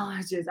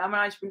technologist. I'm an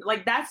entrepreneur.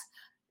 Like that's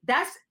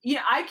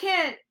I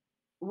can't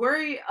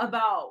worry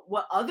about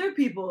what other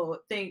people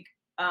think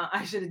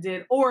I should have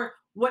did, or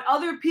what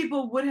other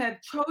people would have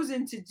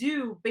chosen to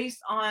do based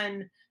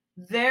on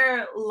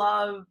their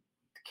love,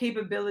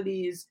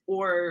 capabilities,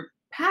 or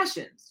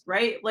passions,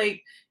 right?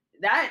 Like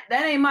that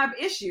ain't my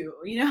issue.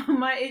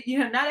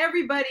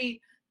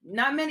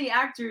 Not many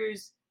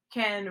actors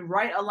can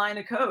write a line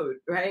of code,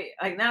 right?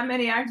 Like not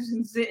many actors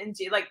can sit and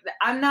like,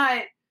 I'm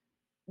not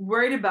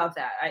worried about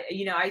that.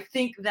 I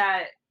think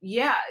that,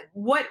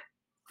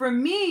 for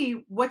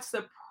me, what's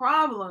the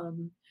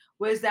problem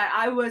was that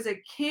I was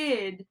a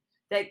kid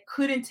that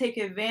couldn't take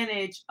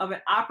advantage of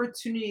an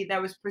opportunity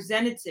that was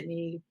presented to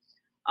me,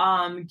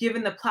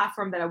 given the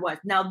platform that I was.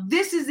 Now,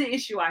 this is the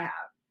issue I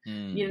have.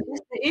 The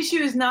issue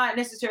is not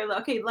necessarily,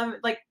 okay,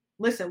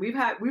 listen, we've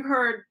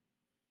heard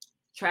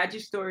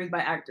tragic stories by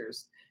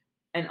actors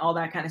and all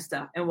that kind of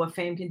stuff and what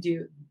fame can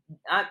do.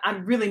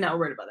 I'm really not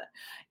worried about that.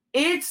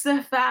 It's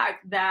the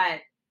fact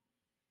that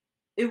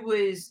it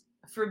was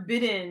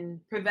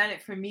prevent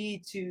it from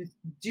me to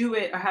do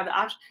it or have the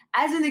option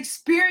as an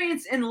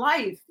experience in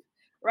life,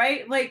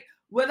 right? Like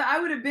whether I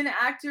would have been an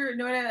actor,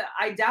 no,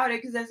 I doubt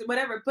it because that's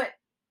whatever. But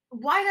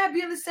why not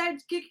be on the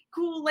set? Get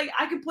cool. Like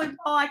I can play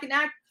ball, I can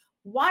act.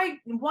 Why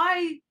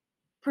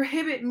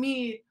prohibit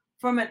me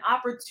from an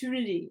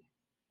opportunity?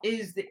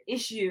 Is the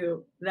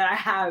issue that I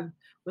have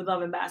with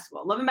Love and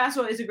Basketball. Love and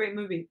Basketball is a great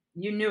movie.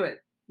 You knew it.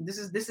 This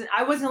is.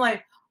 I wasn't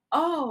like,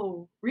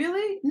 oh,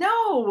 really?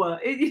 No,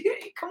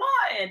 come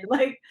on.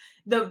 Like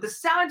the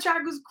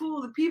soundtrack was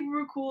cool. The people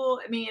were cool.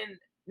 I mean,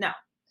 no,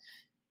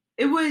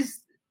 it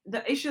was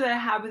the issue that I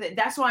have with it.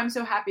 That's why I'm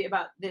so happy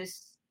about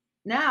this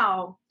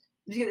now.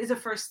 It's a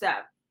first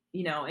step,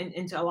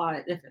 into a lot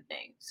of different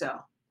things. So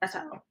that's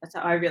how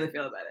I really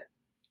feel about it.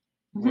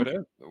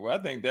 Well,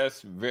 I think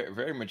that's very,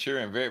 very mature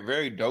and very,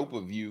 very dope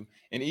of you,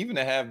 and even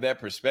to have that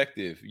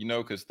perspective,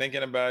 because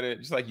thinking about it,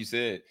 just like you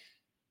said,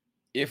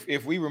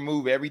 if we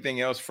remove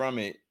everything else from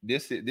it,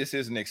 this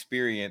is an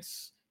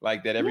experience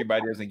like that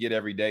everybody doesn't get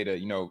every day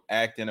to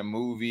act in a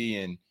movie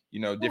and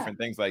different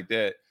things like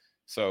that.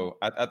 So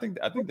I think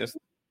that's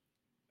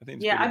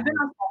yeah. I've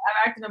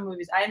acted in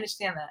movies. I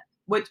understand that.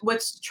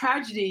 What's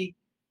tragedy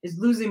is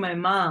losing my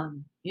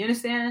mom. You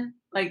understand?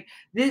 Like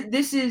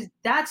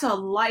that's a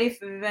life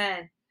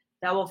event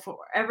that will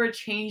forever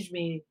change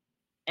me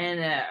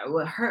and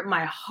will hurt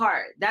my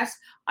heart.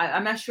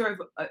 I'm not sure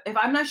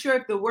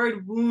if the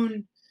word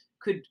wound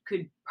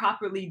could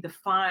properly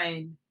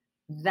define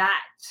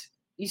that.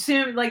 You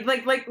see, like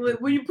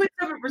when you put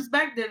stuff in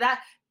perspective,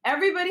 that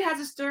everybody has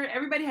a story,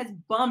 everybody has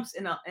bumps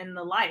in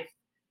the life.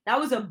 That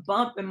was a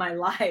bump in my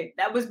life.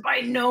 That was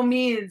by no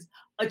means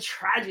a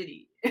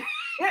tragedy.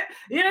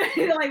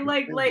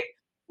 like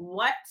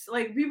what?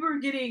 Like people are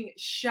getting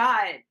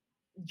shot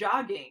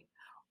jogging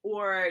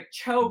or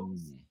choked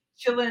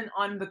chilling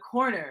on the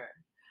corner.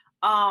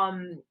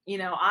 I'm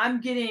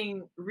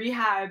getting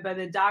rehab by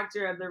the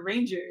doctor of the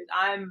Rangers.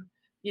 I'm,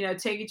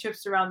 taking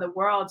trips around the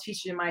world,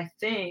 teaching my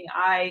thing.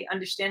 I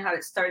understand how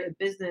to start a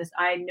business.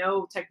 I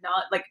know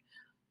technology.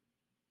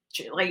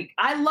 Like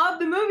I love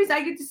the movies.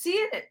 I get to see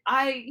it.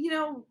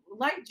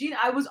 Like Gina,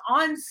 I was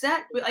on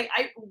set, but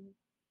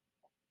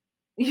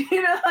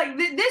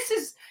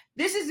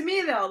this is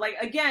me though. Like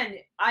again,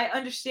 I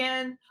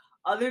understand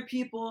other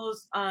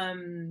people's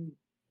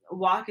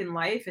walk in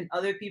life and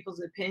other people's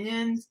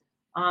opinions.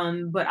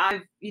 But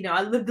I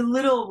lived a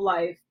little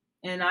life,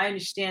 and I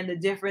understand the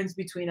difference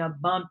between a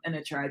bump and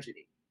a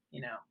tragedy.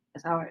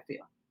 That's how I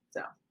feel.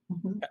 So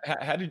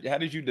how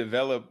did you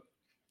develop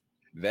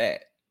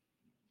that?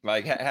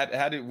 Like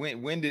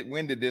when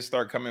did this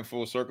start coming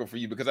full circle for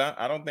you? Because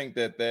I don't think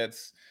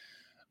that's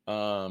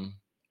I'm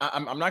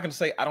not going to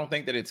say I don't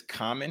think that it's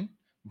common,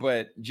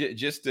 but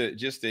just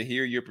to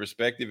hear your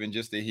perspective and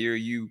just to hear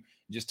you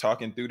just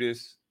talking through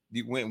this,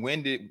 when?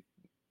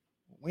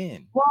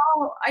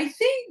 Well, I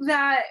think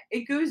that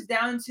it goes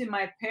down to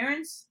my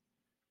parents.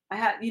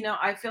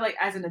 I feel like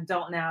as an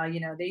adult now,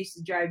 they used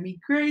to drive me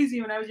crazy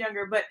when I was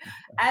younger, but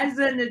as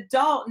an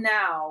adult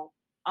now,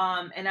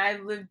 and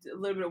I've lived a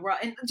little bit of world,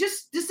 and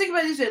just think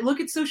about it this way, look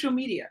at social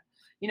media.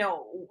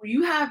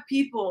 You have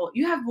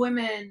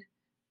women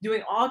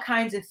doing all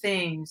kinds of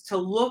things to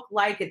look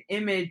like an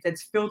image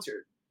that's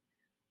filtered,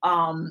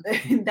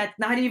 that's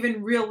not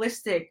even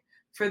realistic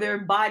for their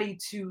body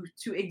to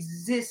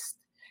exist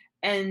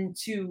and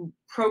to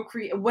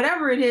procreate,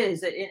 whatever it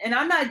is. And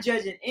I'm not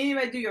judging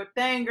anybody. Do your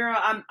thing, girl.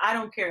 I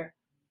don't care.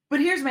 But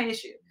here's my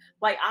issue.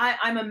 Like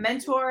I'm a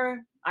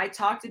mentor. I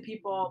talk to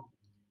people.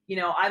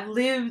 I've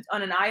lived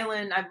on an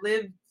island. I've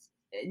lived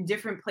in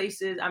different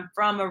places. I'm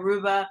from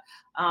Aruba,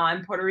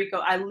 in Puerto Rico.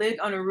 I lived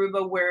on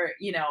Aruba where,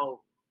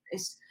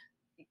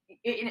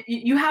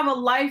 you have a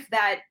life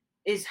that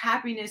is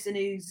happiness, and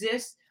it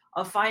exists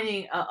of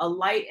finding a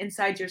light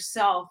inside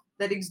yourself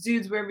that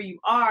exudes wherever you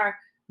are,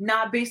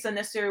 not based on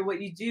necessarily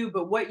what you do,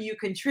 but what you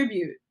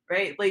contribute,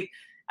 right? Like,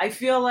 I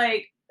feel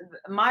like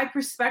my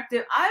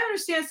perspective, I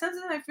understand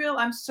sometimes I feel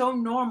I'm so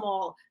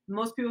normal.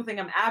 Most people think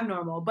I'm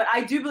abnormal, but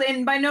I do believe,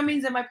 and by no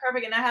means am I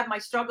perfect, and I have my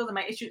struggles and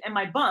my issues and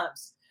my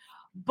bumps.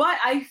 But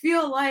I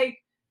feel like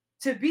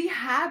to be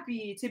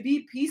happy, to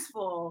be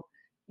peaceful,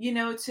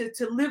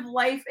 to live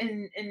life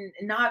and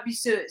not be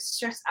so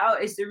stressed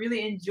out is to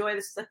really enjoy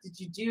the stuff that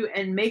you do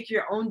and make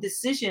your own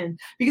decisions.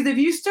 Because if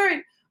you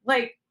start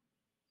like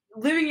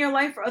living your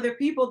life for other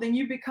people, then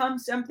you become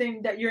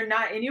something that you're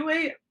not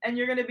anyway, and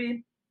you're going to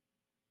be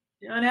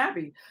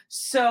unhappy.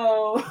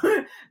 So,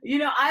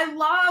 I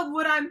love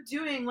what I'm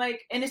doing.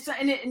 Like, and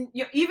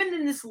even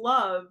in this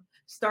love,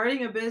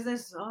 starting a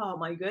business, oh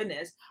my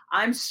goodness,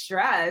 I'm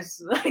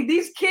stressed. Like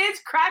these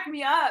kids crack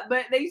me up,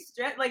 but they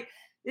stress. Like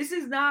this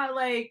is not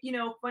like,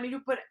 funny to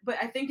put, but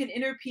I think an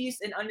inner peace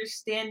and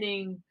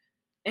understanding,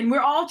 and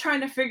we're all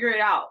trying to figure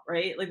it out,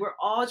 right? Like we're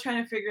all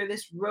trying to figure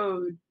this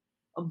road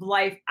of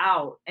life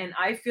out. And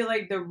I feel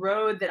like the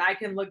road that I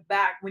can look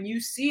back when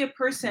you see a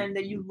person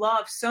that you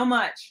love so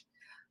much,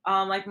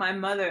 like my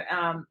mother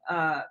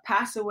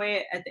pass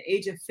away at the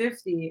age of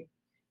 50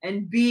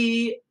 and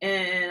be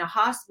in a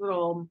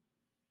hospital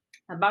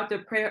about to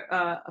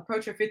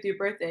approach her 50th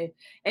birthday,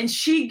 and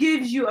she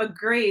gives you a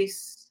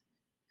grace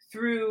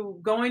through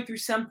going through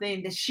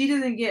something that she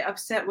doesn't get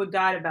upset with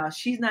God about.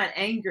 She's not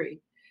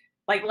angry.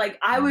 Like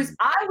I was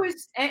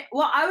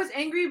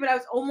angry, but I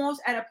was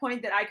almost at a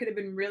point that I could have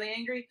been really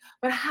angry.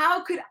 But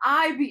how could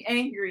I be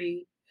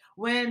angry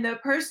when the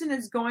person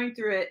that's going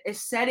through it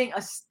is setting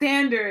a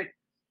standard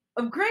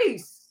of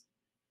grace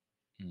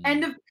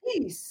and of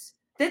peace?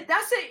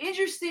 That's an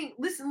interesting,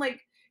 listen, like,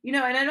 and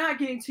I'm not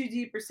getting too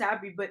deep or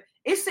sappy, but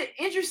it's an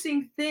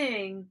interesting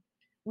thing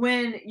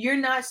when you're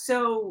not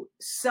so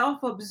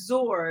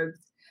self-absorbed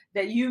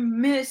that you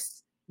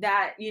miss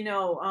that,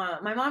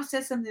 my mom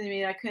said something to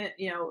me that I couldn't,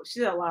 she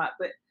did a lot,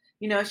 but,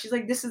 she's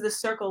like, this is the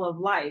circle of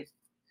life.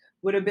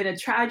 Would have been a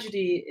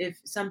tragedy if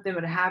something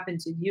would have happened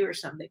to you or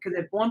something. Because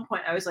at one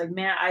point I was like,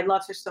 man, I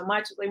loved her so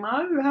much. Like,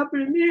 Mom, what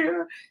happened to me?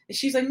 And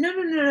she's like,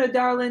 no,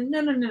 darling.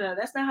 No.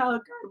 That's not how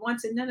God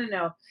wants it.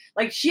 No.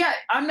 Like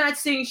I'm not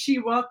saying she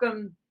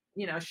welcomed,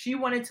 she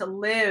wanted to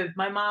live.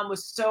 My mom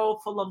was so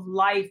full of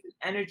life and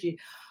energy,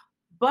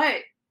 but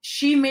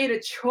she made a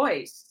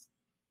choice,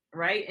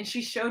 right? And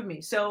she showed me.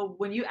 So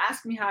when you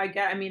ask me how I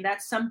got,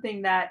 that's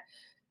something that,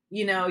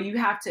 you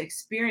have to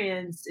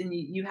experience and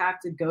you have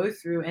to go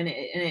through. And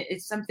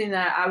it's something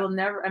that I will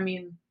never,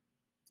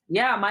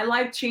 my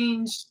life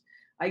changed.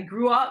 I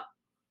grew up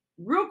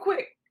real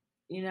quick,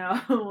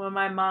 when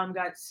my mom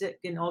got sick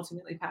and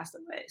ultimately passed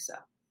away. So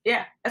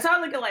yeah, that's how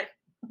I look at life.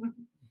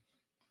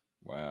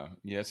 Wow.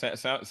 Yeah.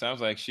 Sounds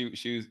like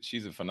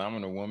she's a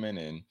phenomenal woman,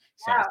 and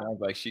sounds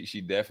like she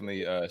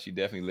definitely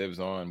lives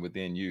on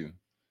within you.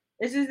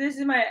 This is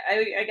my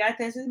I got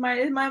this. This is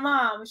my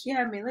mom. She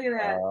had me. Look at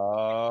that.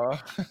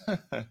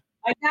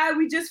 My dad,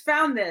 we just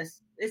found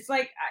this. It's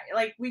like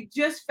we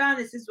just found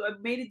this. This is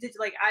what made it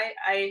like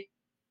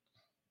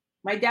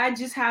my dad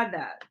just had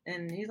that,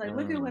 and he's like,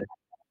 look at what.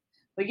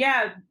 But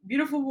yeah,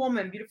 beautiful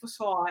woman, beautiful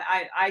soul.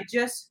 I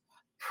just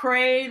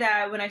pray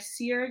that when I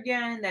see her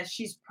again, that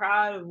she's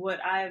proud of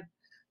what I've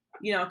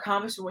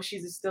accomplished and what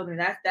she's instilled in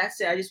me. That's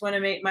it. I just want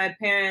to make my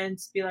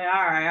parents be like,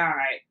 all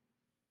right,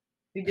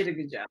 we did a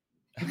good job.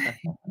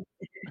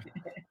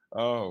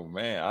 Oh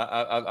man,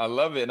 I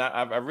love it, and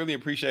I really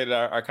appreciated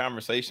our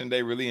conversation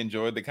today. Really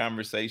enjoyed the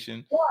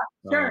conversation.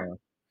 Yeah, sure.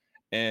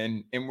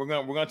 And we're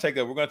gonna take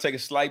a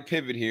slight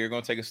pivot here. We're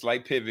gonna take a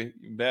slight pivot.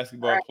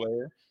 Basketball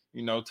player,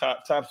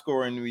 top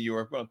scorer in New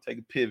York. We're gonna take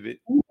a pivot.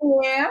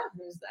 Yeah.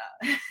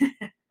 You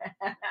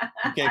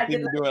can't keep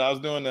me doing. I was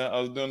doing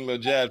a little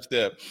jab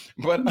step,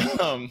 but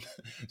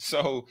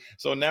so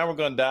now we're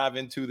gonna dive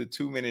into the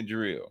 2-minute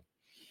drill.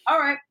 All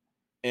right.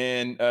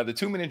 And the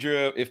 2-minute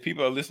drill, if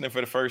people are listening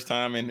for the first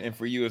time, and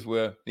for you as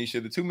well,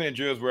 Niesha, the 2-minute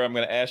drill is where I'm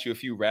going to ask you a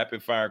few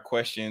rapid fire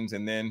questions.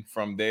 And then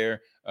from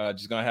there,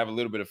 just going to have a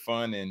little bit of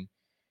fun. And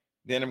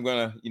then I'm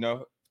going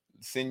to,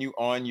 send you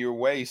on your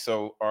way.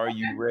 So are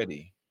you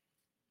ready?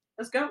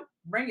 Let's go.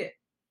 Bring it.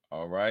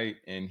 All right.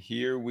 And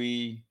here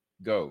we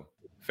go.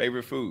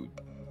 Favorite food?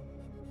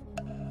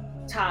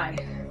 Thai.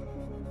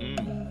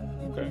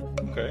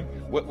 Okay.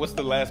 What's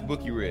the last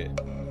book you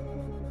read?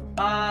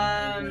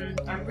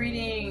 I'm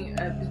reading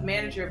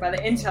Manager by the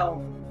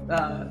Intel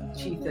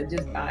chief that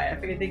just died.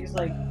 I think it's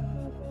like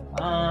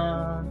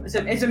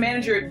it's a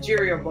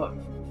managerial book,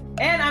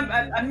 and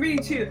I'm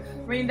reading too.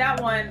 I'm reading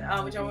that one,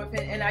 which I'm with,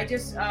 and I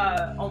just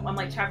I'm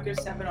like chapter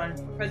 7 on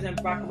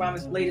President Barack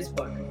Obama's latest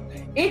book.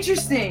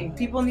 Interesting.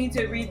 People need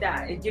to read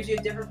that. It gives you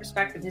a different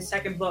perspective. His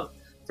second book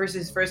versus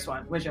his first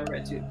one, which I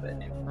read too. But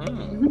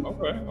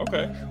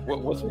okay.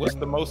 What's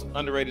the most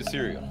underrated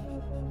cereal?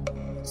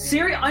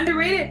 Cereal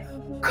underrated?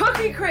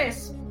 Cookie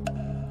Crisp.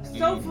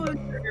 So full of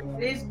sugar.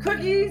 It's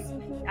cookies.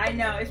 I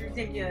know, it's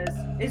ridiculous.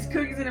 It's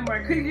cookies in the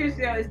morning. Cookie Crisp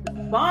is the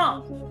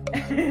bomb.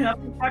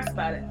 Nobody talks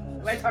about it.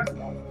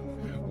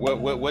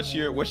 What's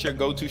your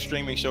go-to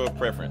streaming show of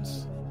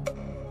preference?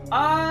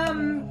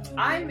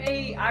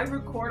 I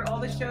record all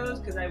the shows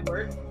because I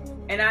work,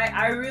 and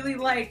I really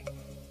like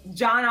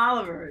John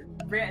Oliver.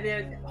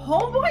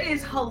 Homeboy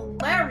is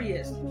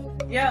hilarious.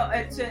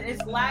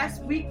 It's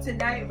last week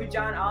tonight with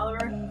John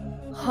Oliver.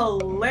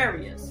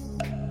 Hilarious.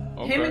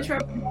 Okay. Him and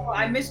Trevor Noah.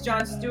 I miss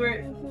Jon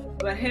Stewart,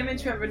 but him and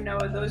Trevor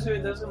Noah, those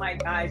are my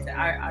guys that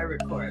I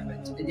record.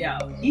 But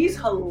he's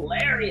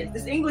hilarious.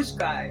 This English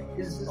guy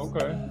is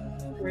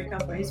great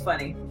company. He's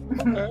funny.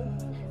 Okay.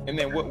 And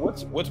then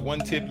what's one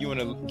tip you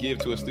want to give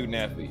to a student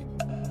athlete?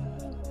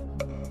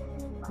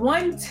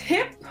 One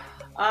tip?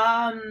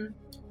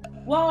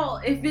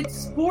 Well, if it's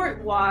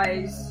sport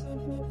wise,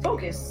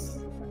 focus,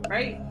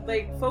 right?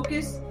 Like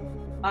focus.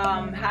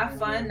 Have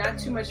fun, not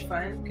too much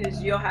fun,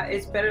 because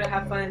it's better to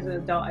have fun as an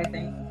adult, I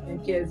think,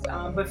 than kids.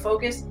 But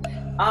focus.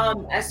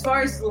 As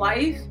far as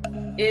life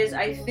is,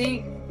 I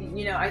think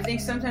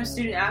sometimes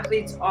student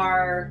athletes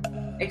are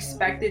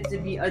expected to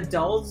be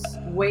adults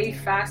way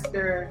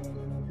faster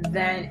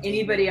than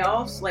anybody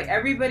else. Like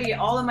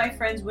all of my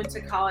friends went to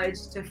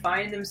college to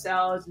find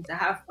themselves and to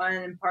have fun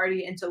and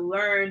party and to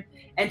learn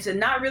and to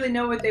not really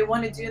know what they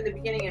want to do in the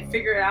beginning and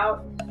figure it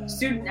out.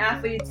 Student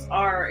athletes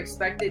are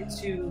expected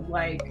to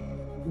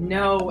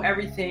know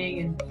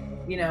everything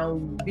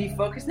be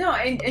focused. No,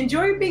 and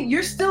enjoy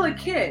you're still a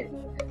kid.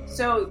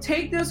 So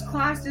take those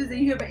classes that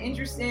you have an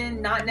interest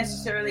in, not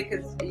necessarily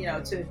because,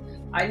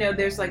 I know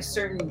there's like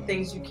certain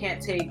things you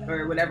can't take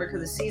or whatever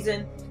because of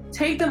season.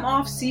 Take them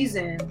off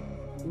season,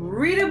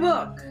 read a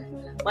book,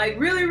 like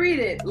really read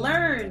it,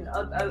 learn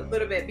a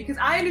little bit, because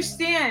I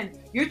understand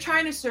you're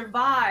trying to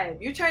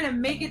survive. You're trying to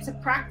make it to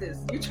practice.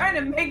 You're trying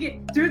to make it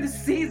through the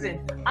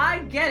season. I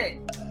get it.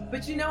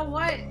 But you know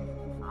what?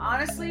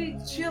 Honestly,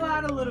 chill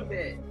out a little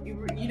bit.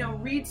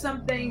 Read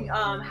something,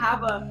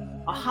 have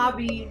a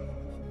hobby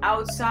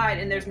outside,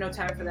 and there's no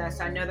time for that.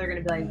 So I know they're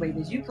gonna be like, wait,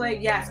 did you play?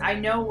 Yes, I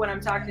know what I'm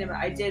talking about.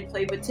 I did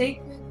play, but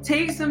take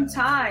some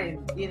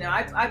time.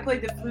 I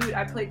played the flute,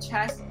 I played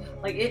chess.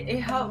 Like it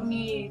helped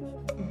me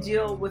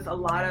deal with a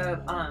lot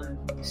of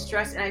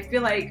stress. And I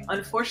feel like,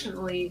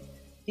 unfortunately,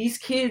 these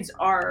kids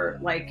are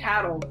like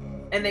cattle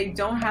and they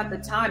don't have the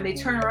time. They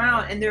turn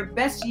around, and their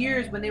best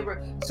years when they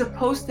were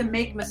supposed to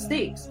make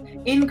mistakes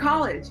in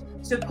college,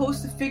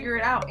 supposed to figure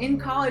it out in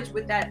college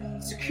with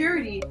that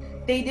security,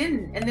 they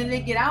didn't. And then they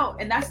get out,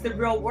 and that's the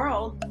real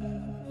world,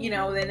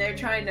 then they're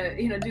trying to,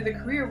 do the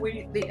career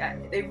where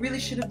they really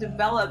should have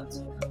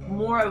developed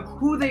more of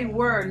who they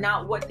were,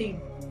 not what they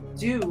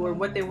do or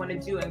what they want to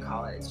do in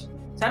college.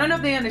 So I don't know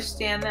if they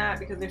understand that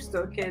because they're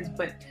still kids,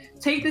 but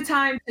take the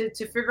time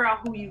to figure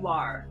out who you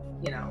are,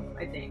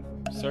 I think.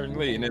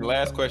 Certainly. And then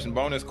last question,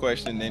 bonus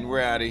question, then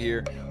we're out of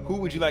here. Who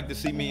would you like to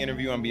see me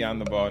interview on Beyond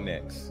the Ball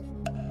next?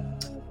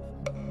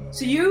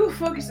 So you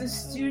focus on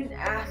student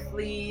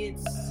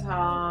athletes.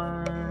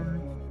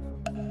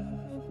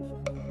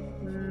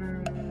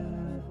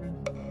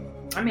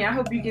 I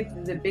hope you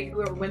get the big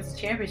whoever wins the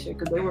championship,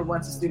 because they were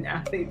once a student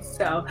athlete.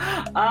 So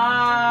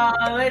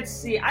let's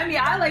see.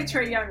 I like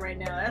Trae Young right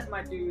now. That's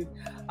my dude.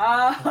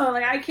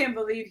 I can't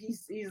believe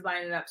he's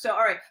lining up. So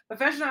all right,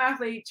 professional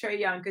athlete Trae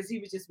Young, because he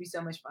would just be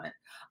so much fun,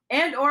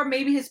 or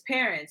maybe his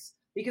parents,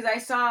 because I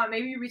saw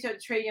maybe you reach out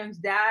to Trae Young's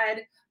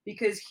dad,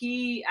 because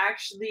he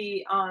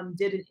actually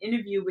did an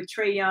interview with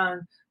Trae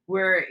Young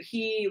where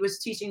he was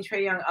teaching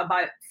Trae Young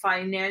about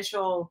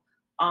financial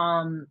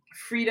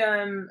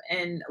freedom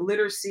and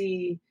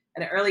literacy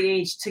at an early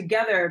age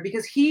together,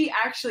 because he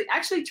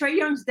actually Trae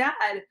Young's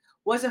dad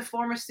was a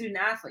former student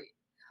athlete.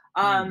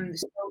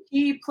 So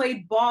he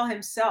played ball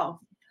himself.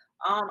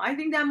 I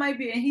think that might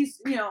be, and he's,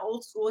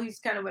 old school, he's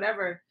kind of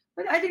whatever,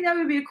 but I think that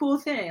would be a cool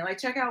thing. Like,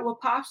 check out what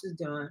Pops is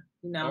doing,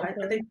 Okay.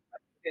 I think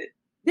good.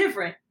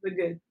 Different, but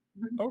good.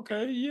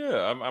 Okay,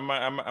 yeah,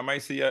 I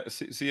might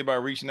see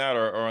about reaching out,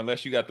 or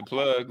unless you got the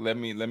plug, let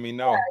me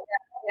know.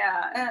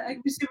 Yeah. I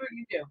can see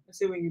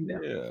what you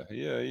do.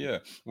 Yeah.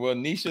 Well,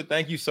 Niesha,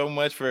 thank you so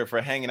much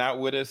for hanging out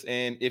with us.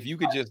 And if you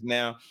could just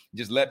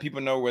let people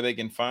know where they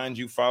can find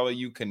you, follow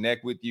you,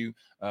 connect with you,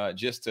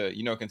 just to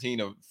continue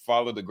to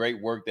follow the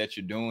great work that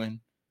you're doing.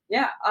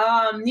 Yeah,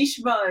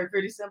 Niesha Butler,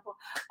 pretty simple.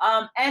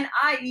 Niesha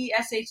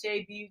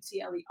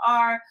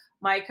Butler.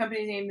 My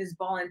company name is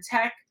Ball and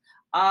Tech.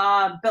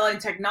 Ball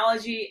and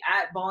Technology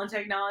at Ball and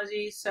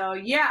Technology. So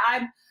yeah,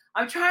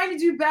 I'm trying to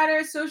do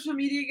better, social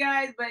media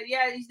guys, but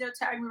yeah,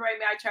 tag me right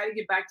now. I try to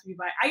get back to me,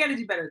 but I got to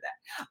do better at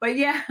that. But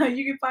yeah,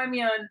 you can find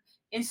me on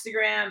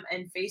Instagram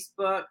and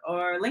Facebook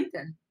or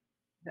LinkedIn.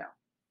 So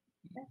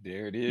yeah.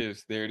 There it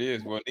is.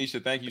 Well,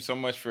 Niesha, thank you so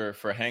much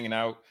for hanging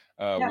out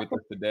with us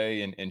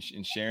today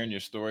and sharing your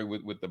story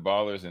with the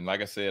Ballers. And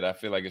like I said, I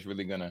feel like it's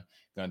really gonna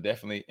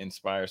definitely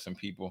inspire some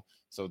people.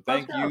 So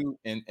thank you,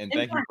 and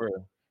thank you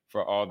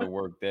for all the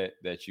work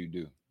that you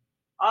do.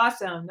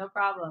 Awesome. No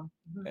problem.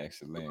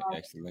 Excellent.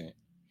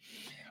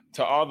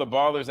 To all the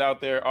Ballers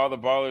out there,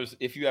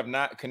 if you have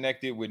not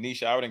connected with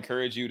Niesha, I would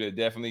encourage you to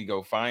definitely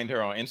go find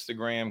her on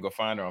Instagram, go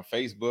find her on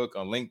Facebook,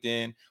 on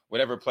LinkedIn,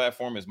 whatever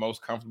platform is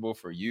most comfortable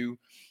for you.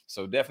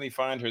 So definitely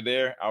find her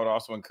there. I would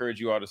also encourage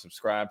you all to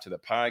subscribe to the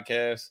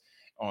podcast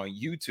on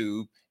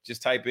YouTube.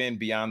 Just type in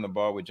Beyond the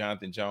Ball with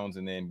Jonathan Jones,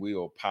 and then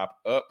we'll pop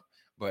up.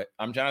 But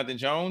I'm Jonathan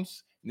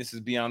Jones, and this is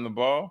Beyond the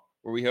Ball,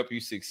 where we help you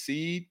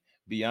succeed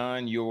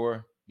beyond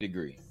your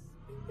degree.